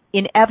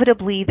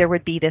inevitably there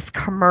would be this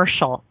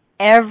commercial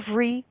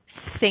every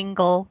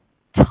single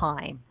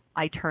time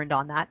I turned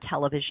on that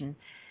television.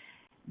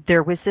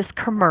 There was this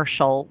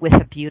commercial with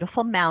a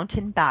beautiful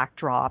mountain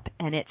backdrop,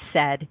 and it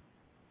said,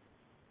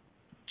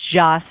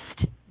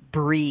 "Just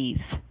breathe."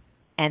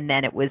 And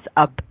then it was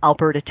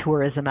Alberta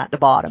Tourism at the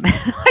bottom.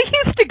 I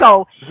used to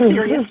go,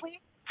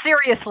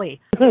 seriously.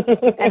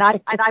 And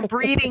I'm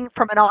breathing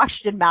from an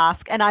oxygen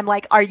mask, and I'm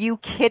like, are you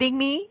kidding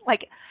me?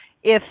 Like,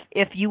 if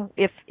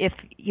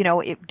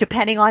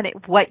depending on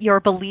what your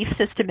belief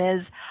system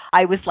is,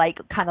 I was like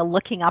kind of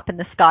looking up in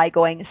the sky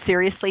going,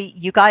 seriously,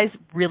 you guys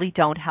really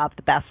don't have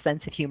the best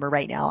sense of humor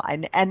right now.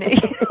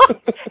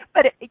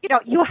 But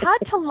you had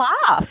to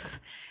laugh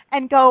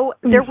and go,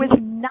 there was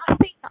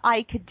nothing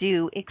I could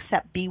do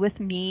except be with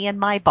me and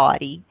my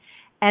body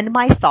and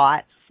my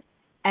thoughts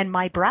and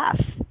my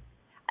breath.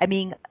 I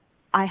mean,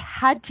 I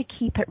had to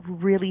keep it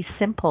really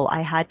simple.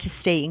 I had to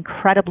stay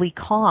incredibly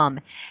calm.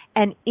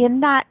 And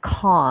in that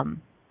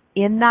calm,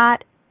 in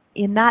that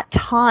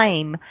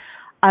time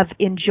of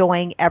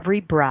enjoying every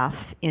breath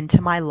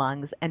into my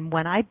lungs, and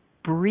when I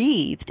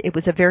breathed, it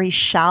was a very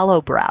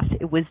shallow breath.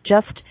 It was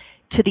just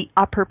to the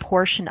upper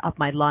portion of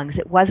my lungs.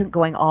 It wasn't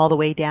going all the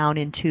way down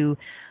into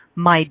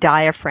my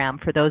diaphragm.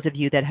 For those of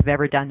you that have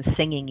ever done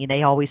singing,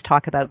 they always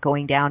talk about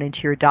going down into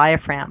your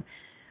diaphragm.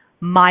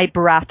 My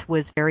breath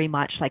was very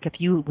much like, if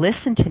you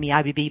listen to me,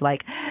 I would be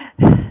like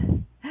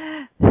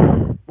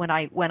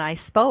when I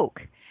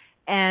spoke.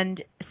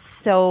 And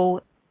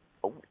so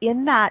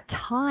in that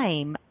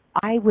time,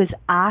 I was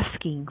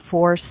asking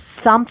for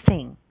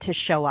something to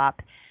show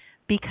up,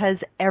 because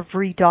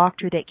every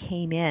doctor that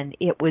came in,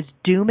 it was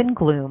doom and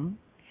gloom.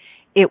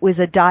 It was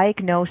a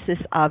diagnosis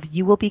of,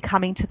 you will be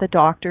coming to the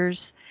doctors,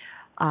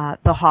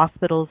 the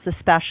hospitals, the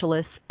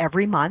specialists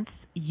every month.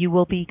 You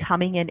will be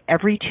coming in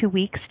every 2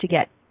 weeks to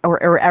get,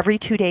 or every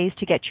 2 days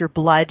to get your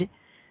blood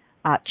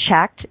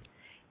checked.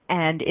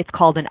 And it's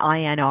called an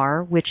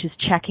INR, which is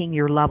checking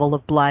your level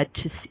of blood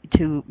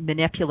to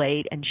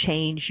manipulate and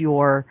change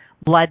your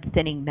blood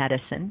thinning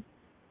medicine.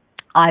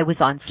 I was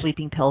on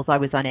sleeping pills. I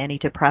was on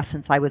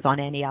antidepressants. I was on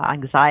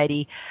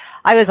anti-anxiety.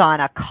 I was on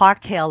a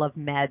cocktail of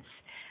meds,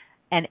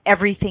 and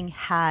everything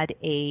had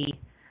a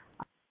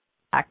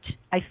effect.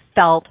 I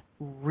felt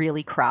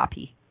really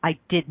crappy. I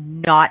did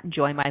not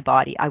enjoy my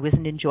body. I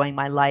wasn't enjoying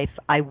my life.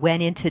 I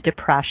went into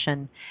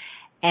depression.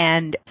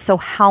 And so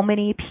how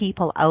many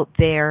people out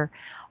there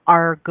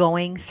are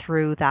going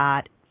through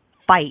that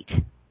fight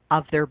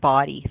of their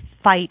body,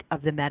 fight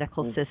of the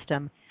medical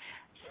system,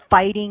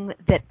 fighting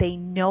that they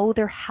know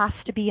there has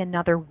to be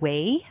another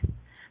way.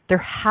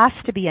 There has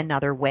to be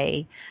another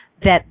way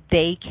that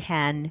they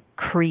can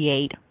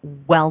create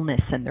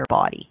wellness in their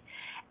body.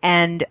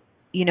 And,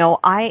 you know,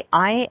 I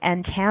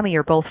and Tammy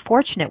are both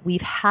fortunate. We've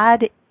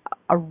had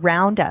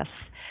around us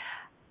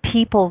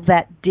people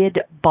that did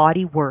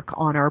body work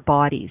on our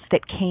bodies,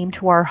 that came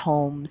to our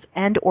homes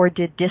and or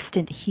did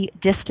distance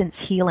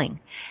healing.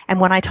 And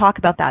when I talk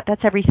about that,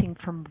 that's everything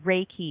from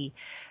Reiki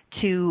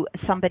to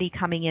somebody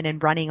coming in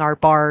and running our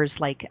bars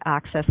like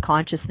Access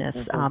Consciousness,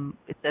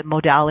 the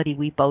modality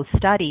we both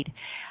studied.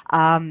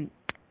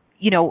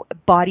 You know,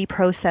 body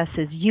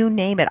processes, you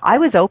name it. I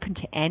was open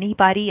to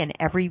anybody and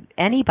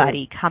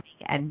anybody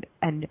coming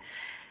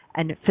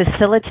and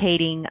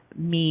facilitating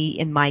me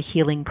in my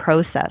healing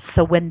process.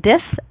 So when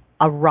this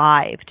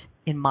arrived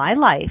in my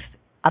life,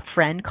 a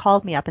friend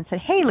called me up and said,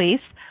 "Hey, Lise,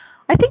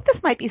 I think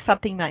this might be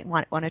something you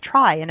might want to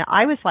try." And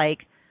I was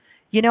like,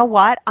 you know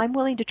what? I'm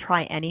willing to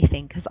try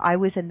anything, because I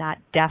was in that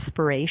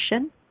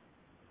desperation.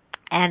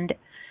 And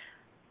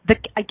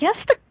I guess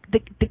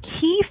the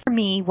key for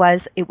me was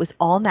it was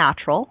all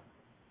natural.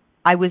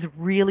 I was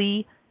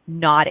really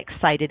not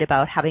excited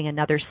about having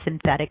another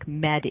synthetic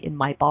med in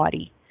my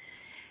body.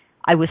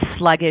 I was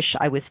sluggish.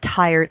 I was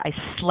tired. I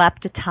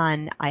slept a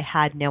ton. I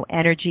had no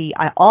energy.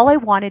 All I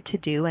wanted to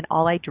do and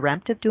all I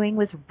dreamt of doing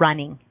was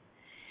running.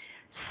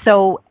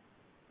 So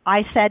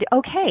I said,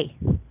 okay.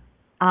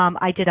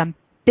 I did a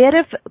bit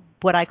of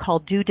what I call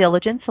due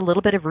diligence, a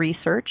little bit of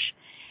research,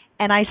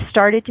 and I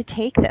started to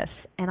take this.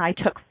 And I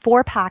took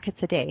 4 packets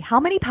a day. How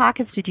many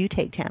packets did you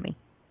take, Tammy?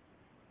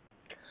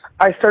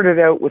 I started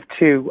out with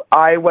 2.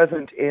 I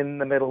wasn't in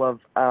the middle of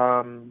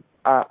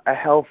a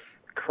health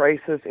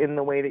crisis in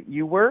the way that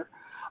you were.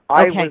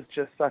 I was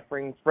just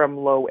suffering from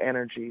low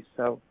energy.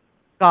 So,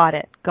 Got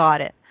it.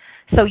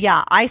 So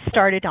yeah, I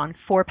started on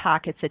 4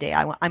 packets a day.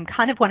 I'm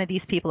kind of one of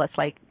these people that's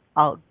like,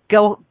 I'll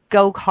go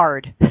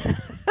hard.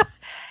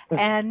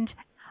 And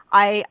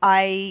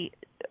I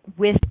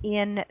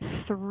within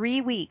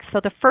 3 weeks, so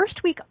the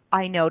first week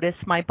I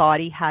noticed my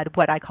body had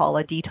what I call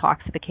a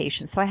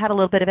detoxification. So I had a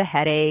little bit of a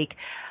headache.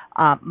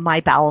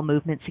 My bowel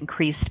movements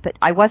increased, but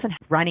I wasn't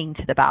running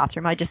to the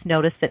bathroom. I just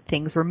noticed that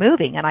things were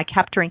moving, and I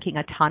kept drinking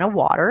a ton of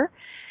water.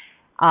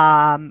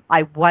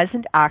 I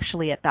wasn't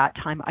actually, at that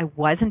time, I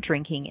wasn't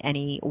drinking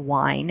any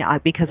wine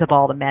because of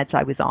all the meds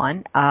I was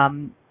on.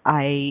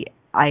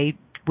 I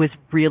was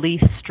really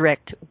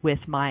strict with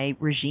my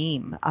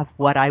regime of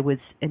what I was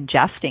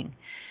ingesting.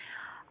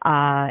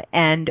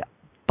 And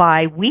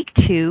by week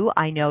 2,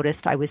 I noticed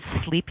I was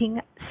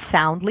sleeping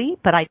soundly,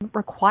 but I didn't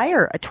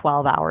require a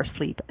 12-hour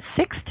sleep.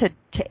 6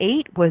 to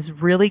 8 was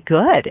really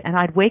good, and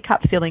I'd wake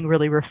up feeling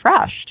really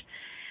refreshed.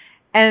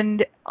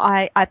 And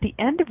at the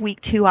end of week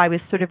 2, I was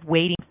sort of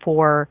waiting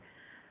for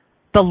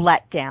the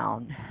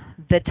letdown,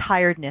 the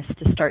tiredness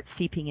to start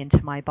seeping into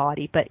my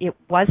body. But it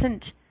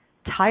wasn't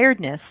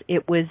tiredness,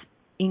 it was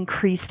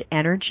increased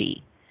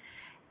energy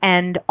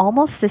and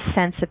almost a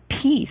sense of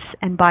peace.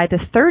 And by the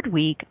 3rd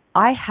week,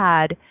 I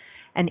had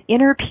an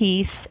inner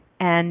peace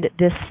and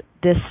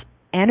this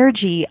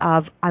energy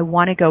of, I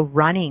want to go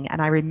running.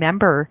 And I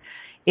remember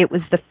it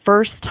was the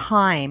first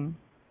time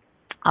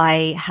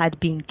I had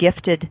been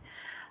gifted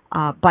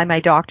by my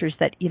doctors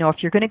that, you know, if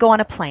you're going to go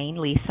on a plane,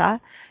 Lisa,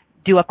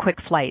 do a quick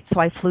flight. So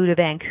I flew to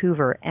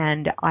Vancouver,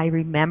 and I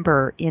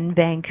remember in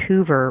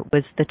Vancouver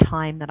was the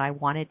time that I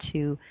wanted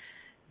to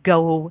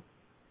go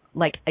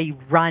like a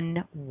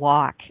run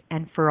walk.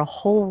 And for a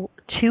whole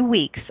 2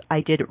 weeks, I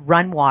did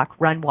run walk.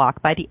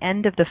 By the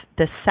end of the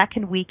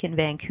 2nd week in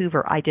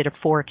Vancouver, I did a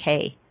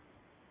 4K.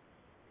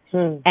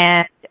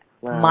 And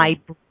my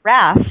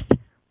breath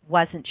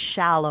wasn't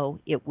shallow,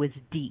 it was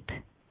deep.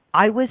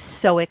 I was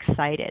so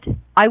excited.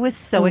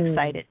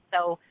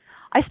 So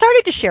I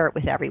started to share it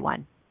with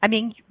everyone. I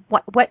mean,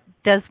 what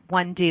does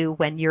one do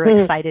when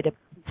you're excited about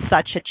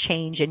such a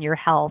change in your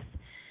health?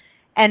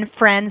 And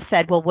friends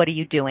said, well, what are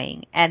you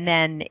doing? And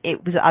then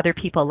it was other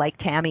people like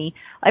Tammy.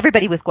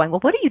 Everybody was going,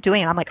 well, what are you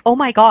doing? And I'm like, oh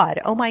my God.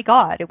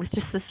 It was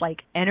just this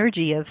like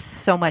energy of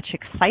so much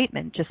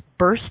excitement just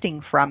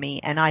bursting from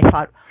me. And I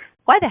thought,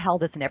 why the hell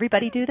doesn't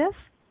everybody do this?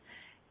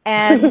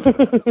 And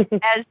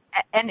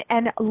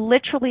and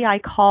literally I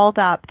called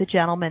up the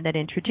gentleman that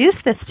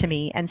introduced this to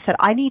me and said,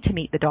 I need to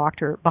meet the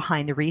doctor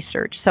behind the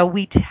research. So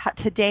we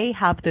today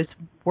have this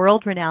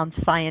world-renowned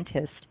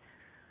scientist,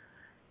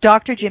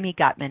 Dr. Jimmy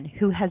Gutman,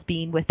 who has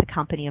been with the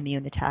company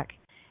Immunotech.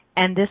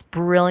 And this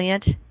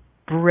brilliant,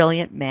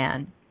 brilliant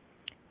man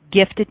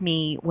gifted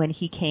me when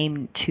he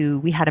came to,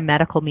 we had a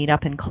medical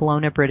meetup in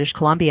Kelowna, British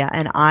Columbia,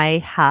 and I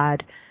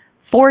had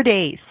 4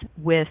 days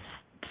with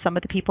some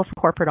of the people from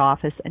corporate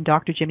office and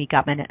Dr. Jimmy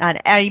Gutman. And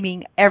I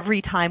mean,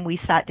 every time we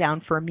sat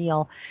down for a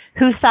meal,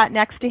 who sat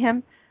next to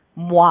him?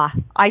 Moi.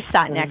 I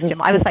sat next to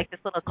him. I was like this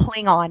little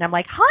Klingon. I'm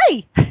like,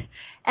 hi.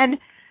 And,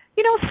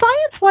 you know,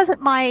 science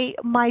wasn't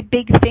my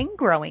big thing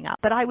growing up,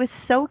 but I was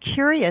so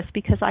curious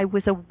because I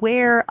was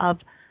aware of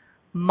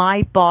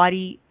my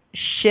body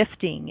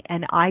shifting,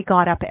 and I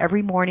got up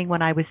every morning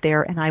when I was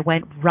there and I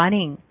went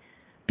running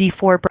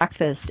before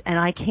breakfast, and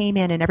I came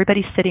in and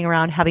everybody's sitting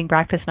around having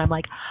breakfast, and I'm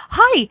like,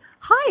 hi,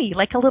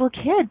 like a little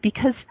kid,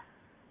 because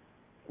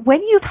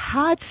when you've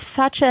had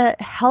such a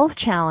health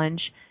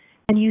challenge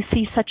and you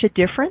see such a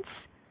difference,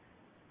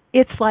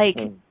 it's like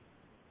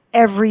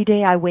every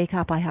day I wake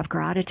up, I have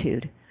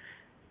gratitude.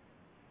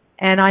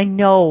 And I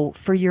know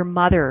for your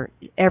mother,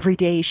 every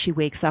day she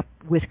wakes up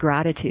with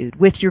gratitude.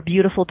 With your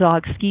beautiful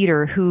dog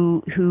Skeeter,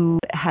 who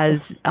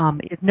has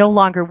is no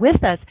longer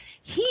with us,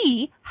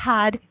 he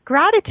had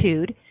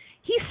gratitude.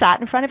 He sat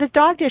in front of his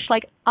dog dish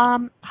like,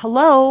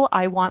 hello,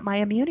 I want my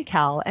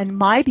Immunical. And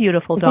my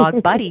beautiful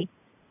dog Buddy,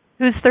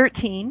 who's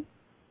 13,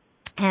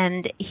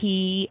 and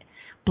he,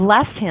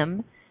 bless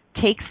him,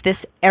 takes this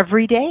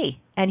every day.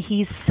 And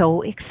he's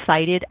so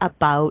excited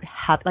about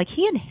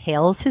he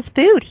inhales his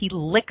food. He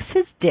licks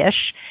his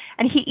dish,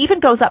 and he even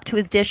goes up to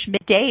his dish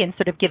midday and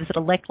sort of gives it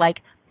a lick like,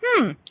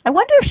 I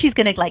wonder if she's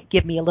going to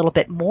give me a little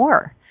bit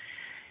more.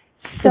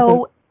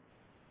 So,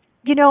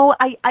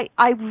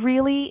 I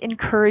really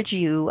encourage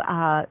you,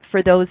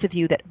 for those of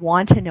you that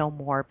want to know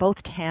more, both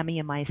Tammy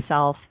and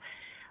myself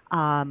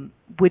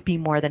would be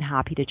more than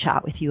happy to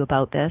chat with you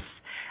about this.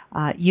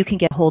 You can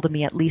get hold of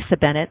me at Lisa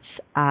Bennett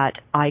at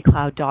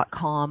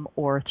iCloud.com,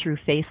 or through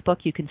Facebook.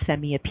 You can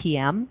send me a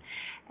PM.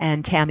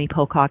 And Tammy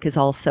Pocock is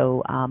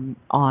also on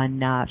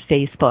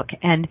Facebook.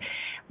 And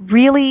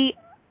really,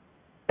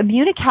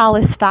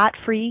 Immunical is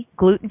fat-free,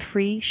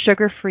 gluten-free,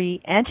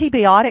 sugar-free,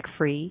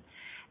 antibiotic-free,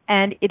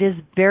 and it is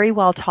very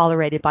well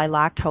tolerated by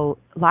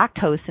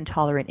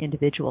lactose-intolerant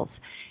individuals.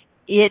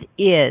 It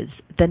is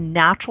the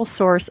natural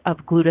source of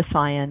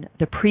glutathione,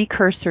 the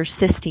precursor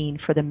cysteine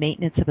for the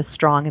maintenance of a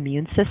strong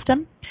immune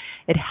system.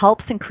 It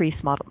helps increase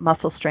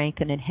muscle strength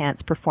and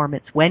enhance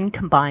performance when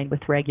combined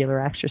with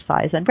regular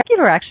exercise. And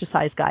regular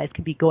exercise, guys,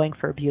 can be going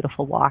for a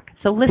beautiful walk.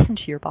 So listen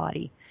to your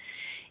body.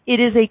 It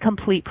is a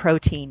complete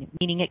protein,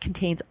 meaning it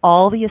contains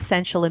all the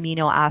essential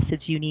amino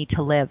acids you need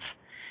to live.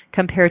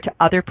 Compared to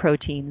other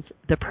proteins,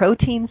 the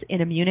proteins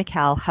in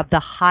Immunical have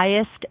the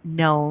highest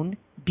known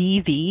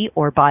BV,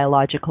 or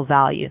biological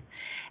value.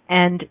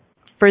 And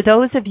for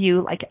those of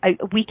you,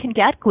 we can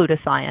get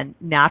glutathione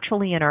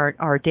naturally in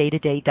our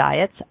day-to-day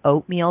diets: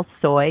 oatmeal,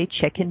 soy,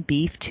 chicken,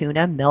 beef,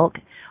 tuna, milk,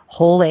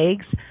 whole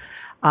eggs,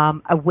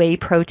 a whey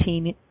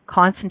protein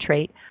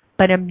concentrate.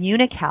 But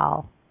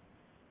Immunical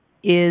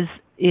is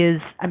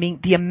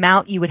the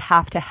amount you would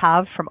have to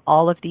have from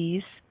all of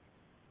these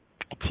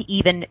to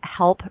even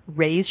help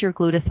raise your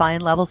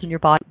glutathione levels in your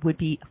body would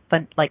be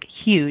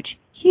huge.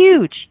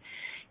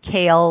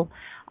 Kale,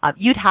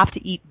 you'd have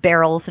to eat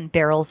barrels and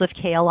barrels of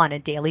kale on a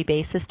daily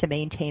basis to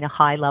maintain a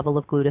high level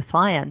of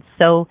glutathione.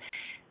 So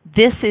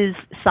this is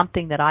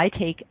something that I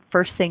take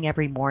first thing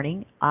every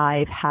morning.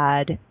 I've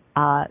had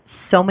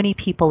so many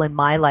people in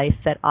my life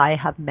that I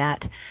have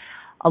met.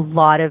 A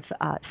lot of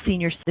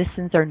senior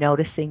citizens are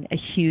noticing a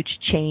huge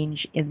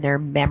change in their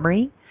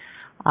memory.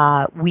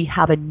 We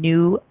have a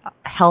new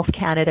Health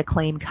Canada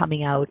claim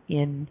coming out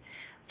in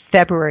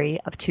February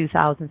of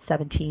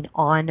 2017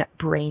 on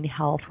brain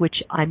health, which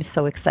I'm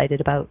so excited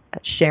about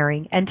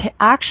sharing. And to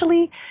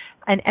actually,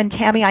 and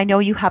Tammy, I know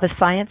you have a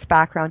science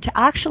background, to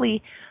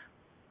actually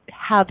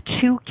have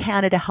two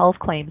Canada Health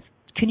claims,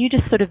 can you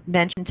just sort of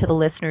mention to the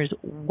listeners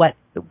what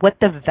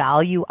the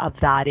value of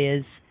that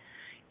is,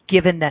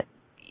 given that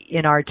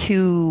in our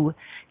two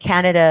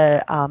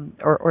Canada,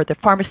 or the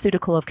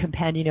pharmaceutical of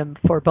compendium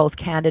for both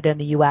Canada and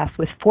the U.S.,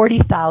 with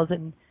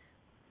 40,000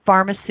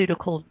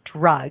 pharmaceutical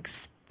drugs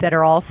that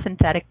are all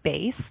synthetic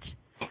based,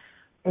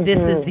 this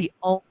is the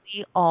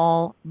only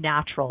all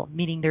natural,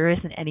 meaning there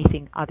isn't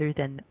anything other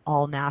than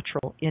all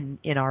natural in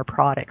our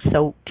products.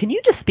 So can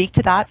you just speak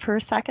to that for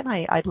a second?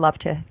 I'd love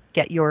to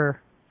get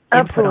your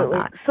input on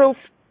that. So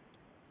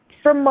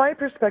from my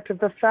perspective,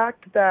 the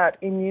fact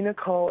that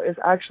Immunical is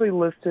actually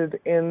listed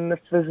in the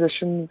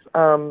physician's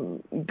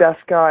desk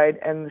guide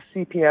and the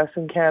CPS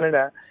in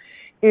Canada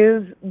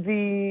is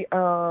the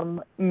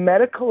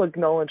medical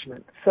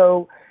acknowledgement.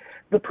 So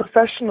the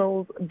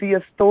professionals, the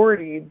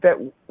authority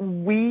that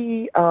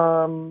we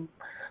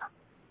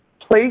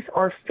place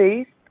our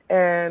faith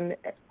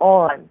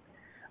on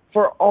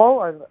for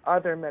all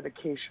other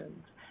medications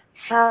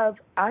have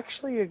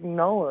actually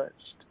acknowledged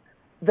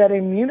that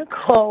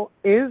Immunical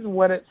is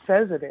what it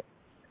says it is,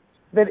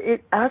 that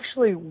it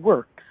actually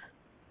works.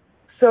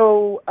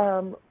 So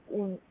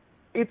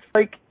it's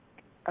like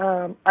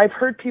I've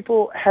heard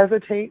people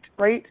hesitate,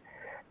 right?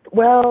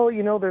 Well,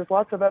 there's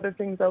lots of other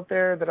things out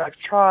there that I've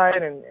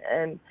tried,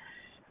 and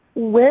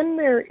when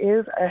there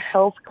is a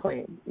health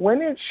claim,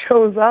 when it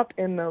shows up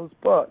in those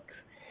books,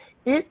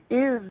 it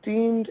is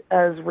deemed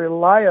as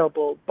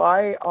reliable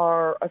by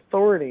our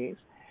authorities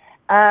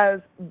as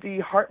the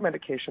heart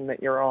medication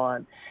that you're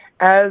on,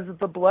 as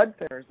the blood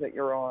thinners that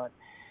you're on.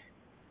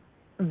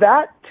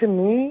 That, to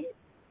me,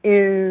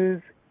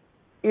 is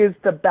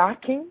the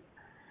backing,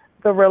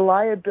 the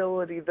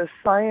reliability, the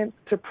science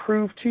to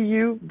prove to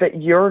you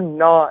that you're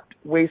not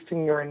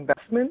wasting your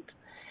investment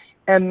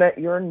and that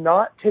you're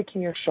not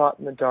taking a shot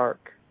in the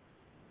dark.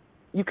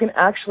 you can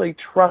actually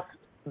trust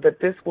that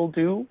this will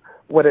do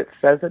what it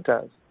says it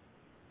does.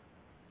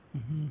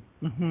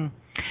 Mm-hmm. Mm-hmm.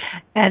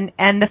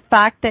 And the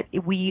fact that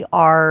we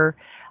are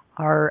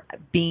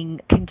being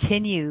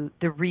continue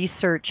the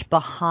research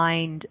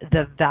behind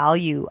the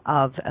value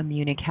of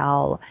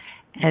Immunical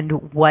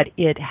and what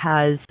it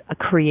has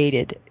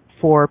created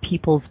for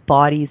people's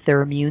bodies,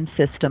 their immune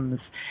systems.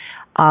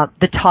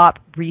 The top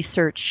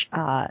research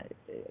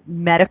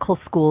medical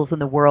schools in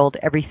the world,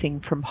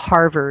 everything from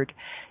Harvard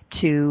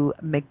to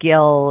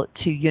McGill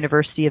to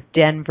University of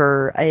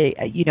Denver,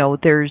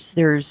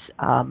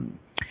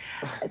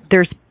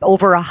 there's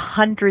over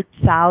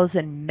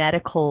 100,000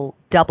 medical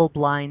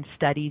double-blind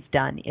studies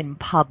done in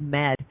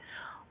PubMed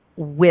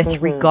with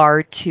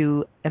regard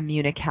to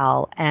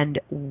Immunical and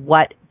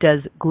what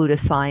does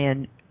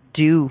glutathione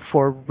do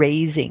for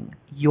raising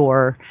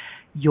your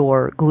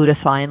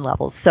glutathione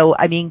levels. So,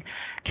 I mean,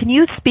 can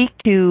you speak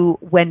to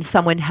when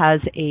someone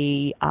has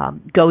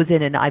goes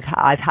in, and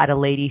I've had a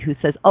lady who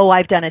says, "Oh,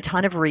 I've done a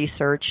ton of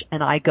research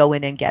and I go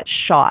in and get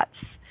shots."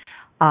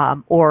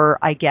 Or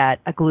I get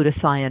a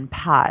glutathione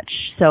patch.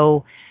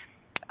 So,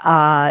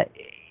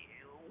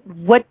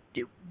 what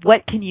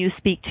can you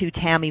speak to,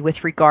 Tammy, with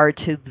regard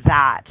to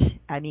that?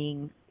 I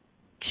mean,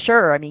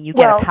 sure. I mean, you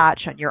get a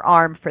patch on your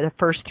arm for the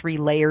first 3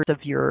 layers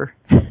of your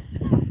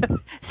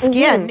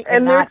skin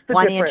in that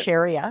 1-inch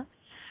area.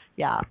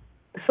 Yeah.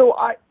 So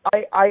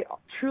I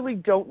truly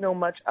don't know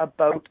much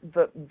about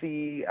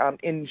the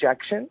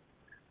injection.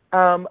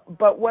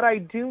 But what I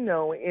do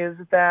know is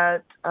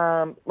that,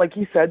 like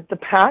you said, the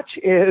patch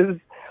is,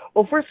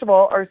 well, first of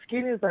all, our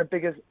skin is our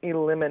biggest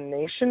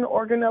elimination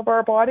organ of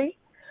our body.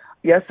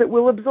 Yes, it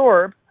will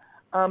absorb,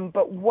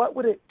 but what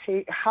would it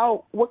take,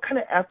 what kind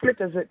of effort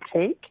does it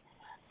take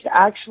to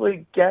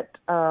actually get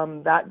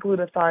that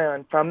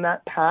glutathione from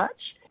that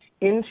patch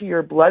into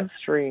your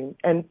bloodstream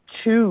and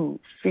to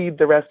feed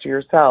the rest of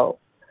your cells?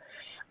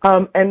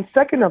 And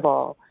second of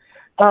all,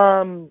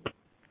 the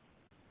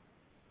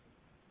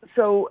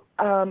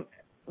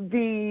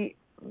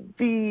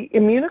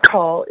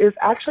Immunical is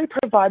actually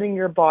providing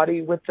your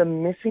body with the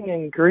missing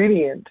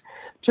ingredient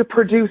to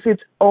produce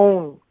its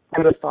own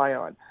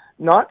glutathione,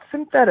 not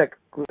synthetic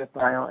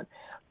glutathione,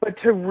 but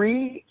to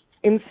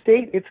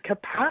reinstate its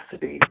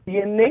capacity, the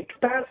innate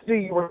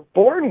capacity you were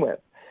born with,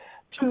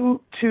 to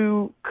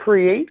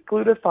create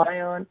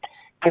glutathione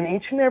in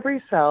each and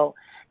every cell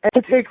and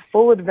to take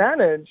full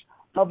advantage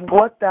of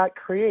what that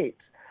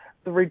creates.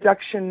 The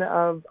reduction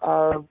of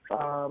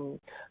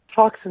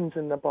toxins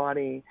in the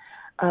body,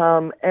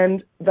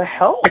 and the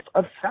health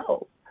of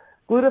cells.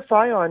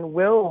 Glutathione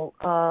will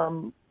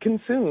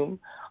consume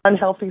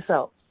unhealthy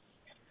cells.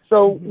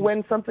 So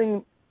when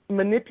something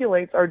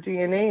manipulates our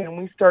DNA and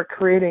we start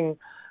creating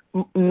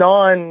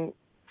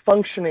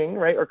non-functioning,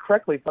 right, or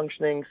correctly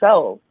functioning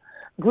cells,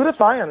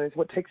 glutathione is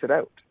what takes it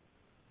out.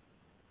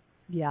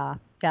 Yeah,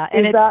 yeah,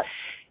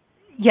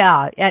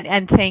 and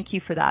and thank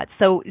you for that.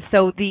 So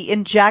the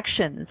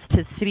injections,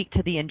 to speak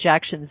to the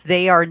injections,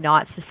 they are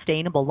not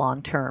sustainable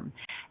long term.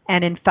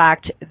 And in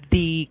fact,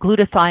 the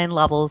glutathione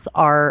levels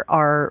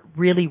are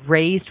really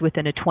raised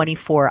within a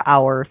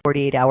 24-hour,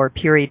 48-hour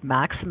period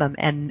maximum.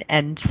 And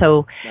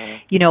so,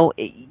 so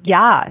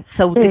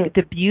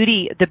the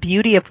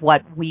beauty of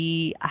what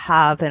we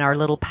have in our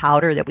little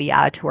powder that we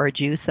add to our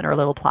juice in our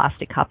little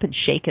plastic cup and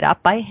shake it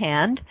up by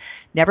hand,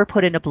 never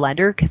put in a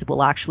blender because it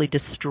will actually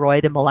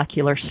destroy the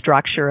molecular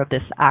structure of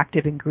this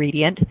active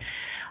ingredient.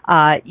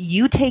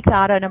 You take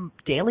that on a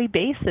daily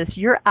basis,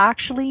 you're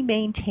actually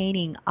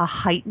maintaining a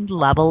heightened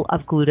level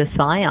of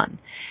glutathione.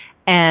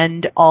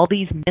 And all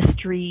these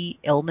mystery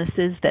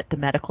illnesses that the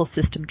medical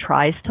system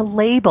tries to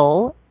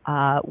label,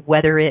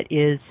 whether it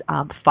is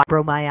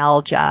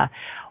fibromyalgia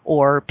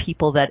or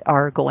people that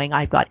are going,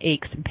 I've got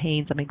aches and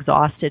pains, I'm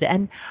exhausted.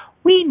 And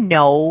we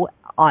know,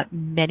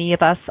 many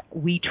of us,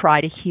 we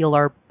try to heal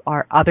our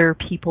other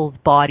people's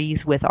bodies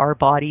with our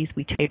bodies.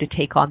 We try to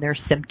take on their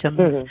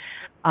symptoms.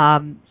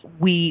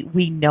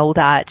 We know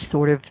that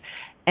sort of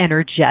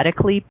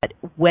energetically, but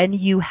when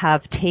you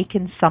have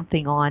taken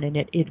something on and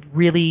it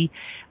really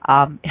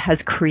has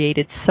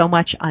created so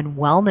much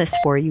unwellness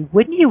for you,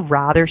 wouldn't you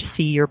rather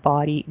see your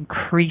body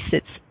increase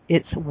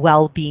its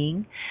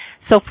well-being?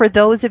 So for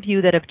those of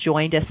you that have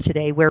joined us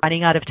today, we're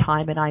running out of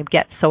time and I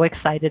get so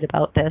excited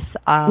about this.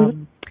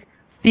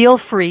 Feel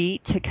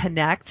free to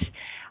connect.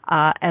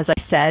 As I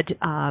said,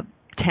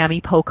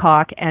 Tammy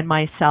Pocock and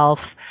myself,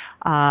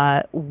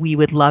 we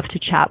would love to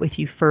chat with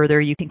you further.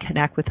 You can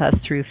connect with us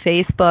through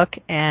Facebook,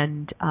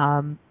 and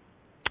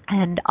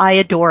I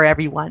adore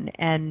everyone.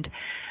 And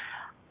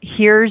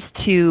here's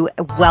to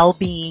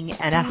well-being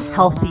and a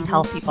healthy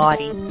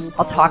body.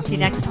 I'll talk to you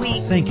next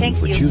week. Thank you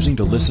for choosing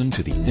to listen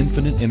to the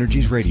Infinite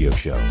Energies radio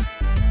show.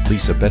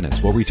 Lisa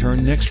Bennett will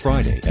return next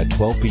Friday at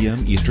 12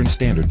 p.m. Eastern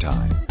Standard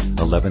Time,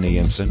 11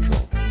 a.m.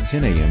 Central,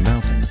 10 a.m.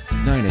 Mountain,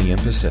 9 a.m.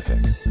 Pacific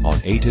on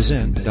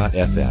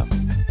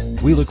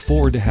A2Zen.fm. We look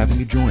forward to having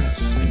you join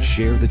us and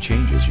share the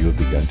changes you have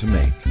begun to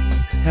make.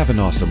 Have an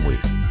awesome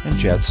week and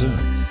chat soon.